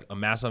 and then it was like a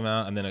massive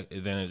amount, and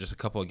then just a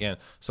couple again.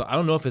 So I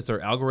don't know if it's their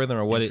algorithm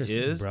or what it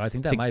Interesting, is, bro. I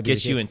think that to might be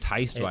get the you case.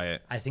 enticed by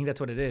it. I think that's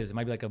what it is. It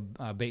might be like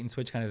a bait and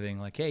switch kind of thing.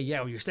 Like, hey, yeah,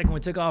 well, your second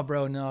one took off,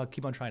 bro. No,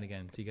 keep on trying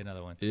again until you get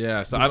another one.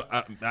 Yeah, so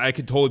I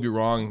could totally be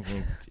wrong.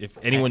 If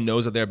anyone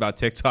knows that they're about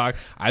TikTok,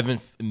 I haven't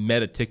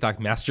met a TikTok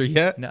master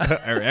yet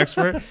or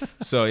expert.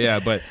 So yeah,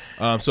 but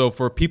so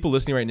for people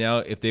listening right now,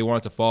 if they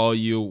wanted to follow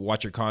you,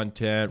 watch your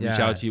content, reach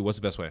Yeah. out to you, what's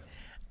the best way?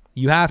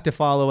 You have to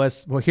follow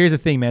us. Well, here's the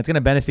thing, man. It's going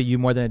to benefit you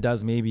more than it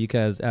does me,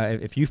 because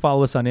if you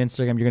follow us on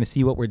Instagram, you're going to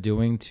see what we're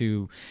doing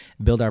to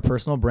build our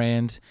personal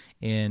brand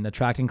and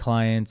attracting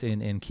clients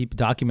and keep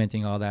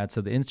documenting all that.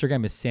 So the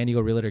Instagram is San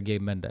Diego Realtor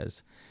Gabe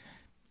Mendez.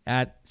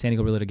 at San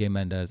Diego Realtor Gabe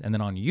Mendez. And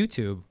then on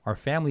YouTube, our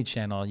family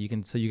channel,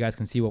 so you guys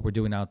can see what we're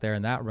doing out there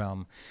in that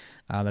realm.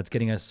 That's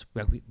getting us.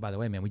 By the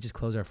way, man, we just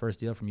closed our first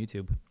deal from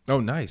YouTube. Oh,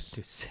 nice.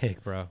 Dude,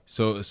 sick, bro.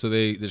 So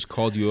they just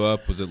called you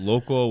up. Was it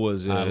local?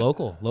 Was it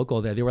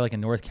local? They were like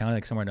in North County,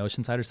 like somewhere in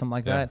Oceanside or something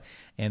like that.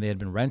 And they had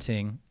been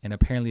renting, and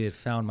apparently they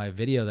found my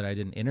video that I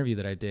did, an interview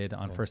that I did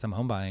on first time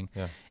home buying.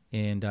 Yeah.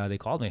 And they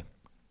called me.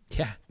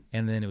 Yeah.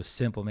 And then it was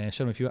simple, man.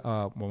 Showed them a few.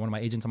 One of my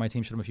agents on my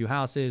team showed them a few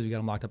houses. We got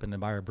them locked up in a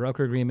buyer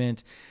broker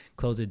agreement,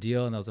 closed a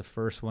deal, and that was the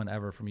first one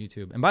ever from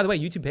YouTube. And by the way,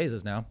 YouTube pays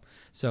us now,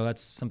 so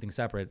that's something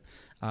separate.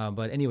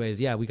 But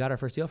anyways, yeah, we got our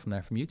first deal from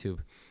YouTube.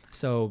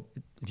 So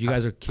if you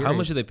guys are curious, how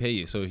much do they pay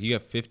you? So you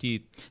got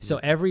 50.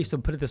 So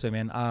put it this way,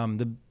 man.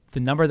 The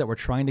number that we're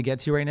trying to get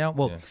to right now.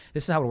 Well,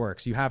 this is how it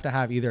works. You have to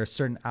have either a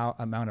certain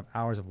amount of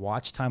hours of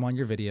watch time on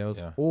your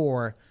videos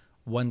or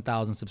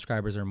 1,000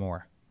 subscribers or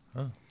more.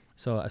 Oh.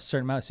 So a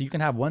certain amount. So you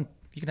can have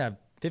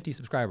 50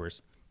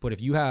 subscribers, but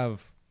if you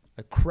have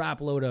a crap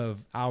load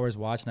of hours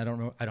watched, and I don't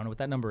know what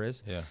that number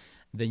is,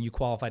 then you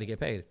qualify to get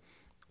paid.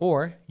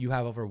 Or you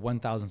have over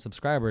 1,000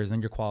 subscribers,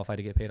 then you're qualified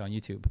to get paid on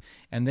YouTube.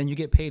 And then you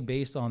get paid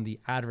based on the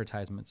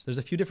advertisements. There's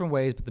a few different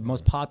ways, but the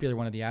most popular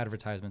one are the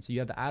advertisements. So you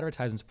have the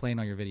advertisements playing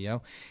on your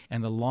video,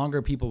 and the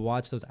longer people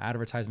watch those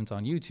advertisements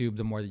on YouTube,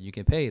 the more that you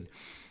get paid.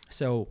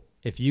 So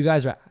if you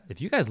guys love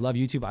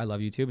YouTube, I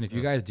love YouTube, and if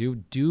you guys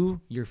do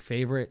your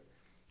favorite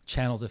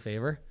channels a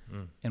favor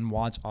and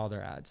watch all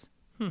their ads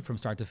from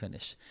start to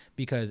finish,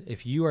 because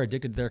if you are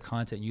addicted to their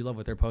content and you love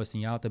what they're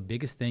posting out, the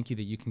biggest thank you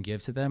that you can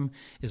give to them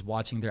is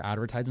watching their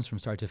advertisements from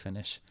start to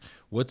finish.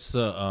 What's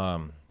this is a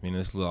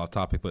little off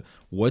topic, but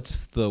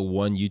what's the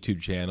one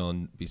YouTube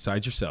channel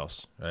besides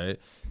yourselves, right,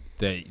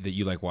 that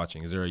you like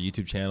watching? Is there a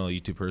YouTube channel, a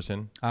YouTube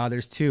person?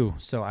 There's two.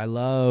 So I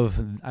love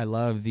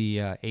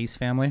the Ace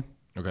family.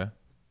 Okay.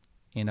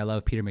 And I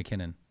love Peter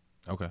McKinnon.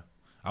 Okay.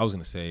 I was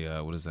gonna say,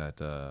 what is that?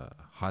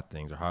 Hot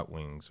Things or Hot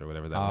Wings or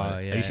whatever that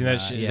was. Yeah, have you seen that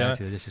shit? Yeah,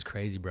 this is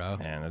crazy, bro.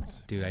 Man,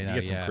 that's dude. I know.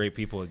 You get some great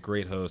people, a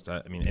great host.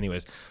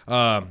 Anyways,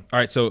 all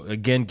right. So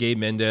again, Gabe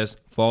Mendez.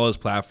 Follow his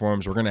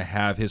platforms. We're gonna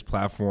have his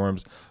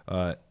platforms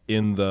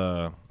in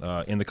the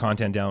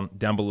content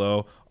down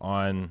below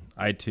on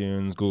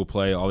iTunes, Google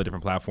Play, all the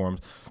different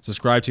platforms.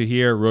 Subscribe to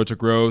here, Road to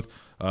Growth.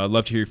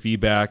 Love to hear your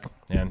feedback,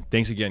 and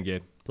thanks again,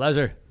 Gabe.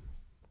 Pleasure.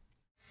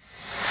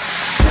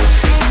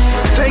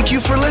 Thank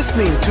you for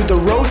listening to The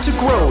Road to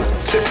Growth,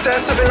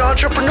 Success of an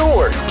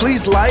Entrepreneur.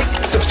 Please like,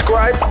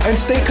 subscribe, and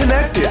stay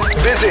connected.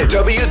 Visit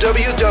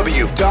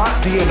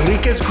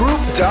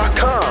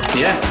www.theenriquezgroup.com.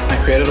 Yeah, I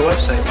created a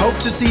website. Hope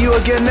to see you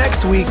again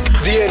next week.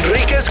 The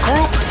Enriquez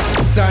Group,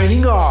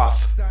 signing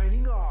off.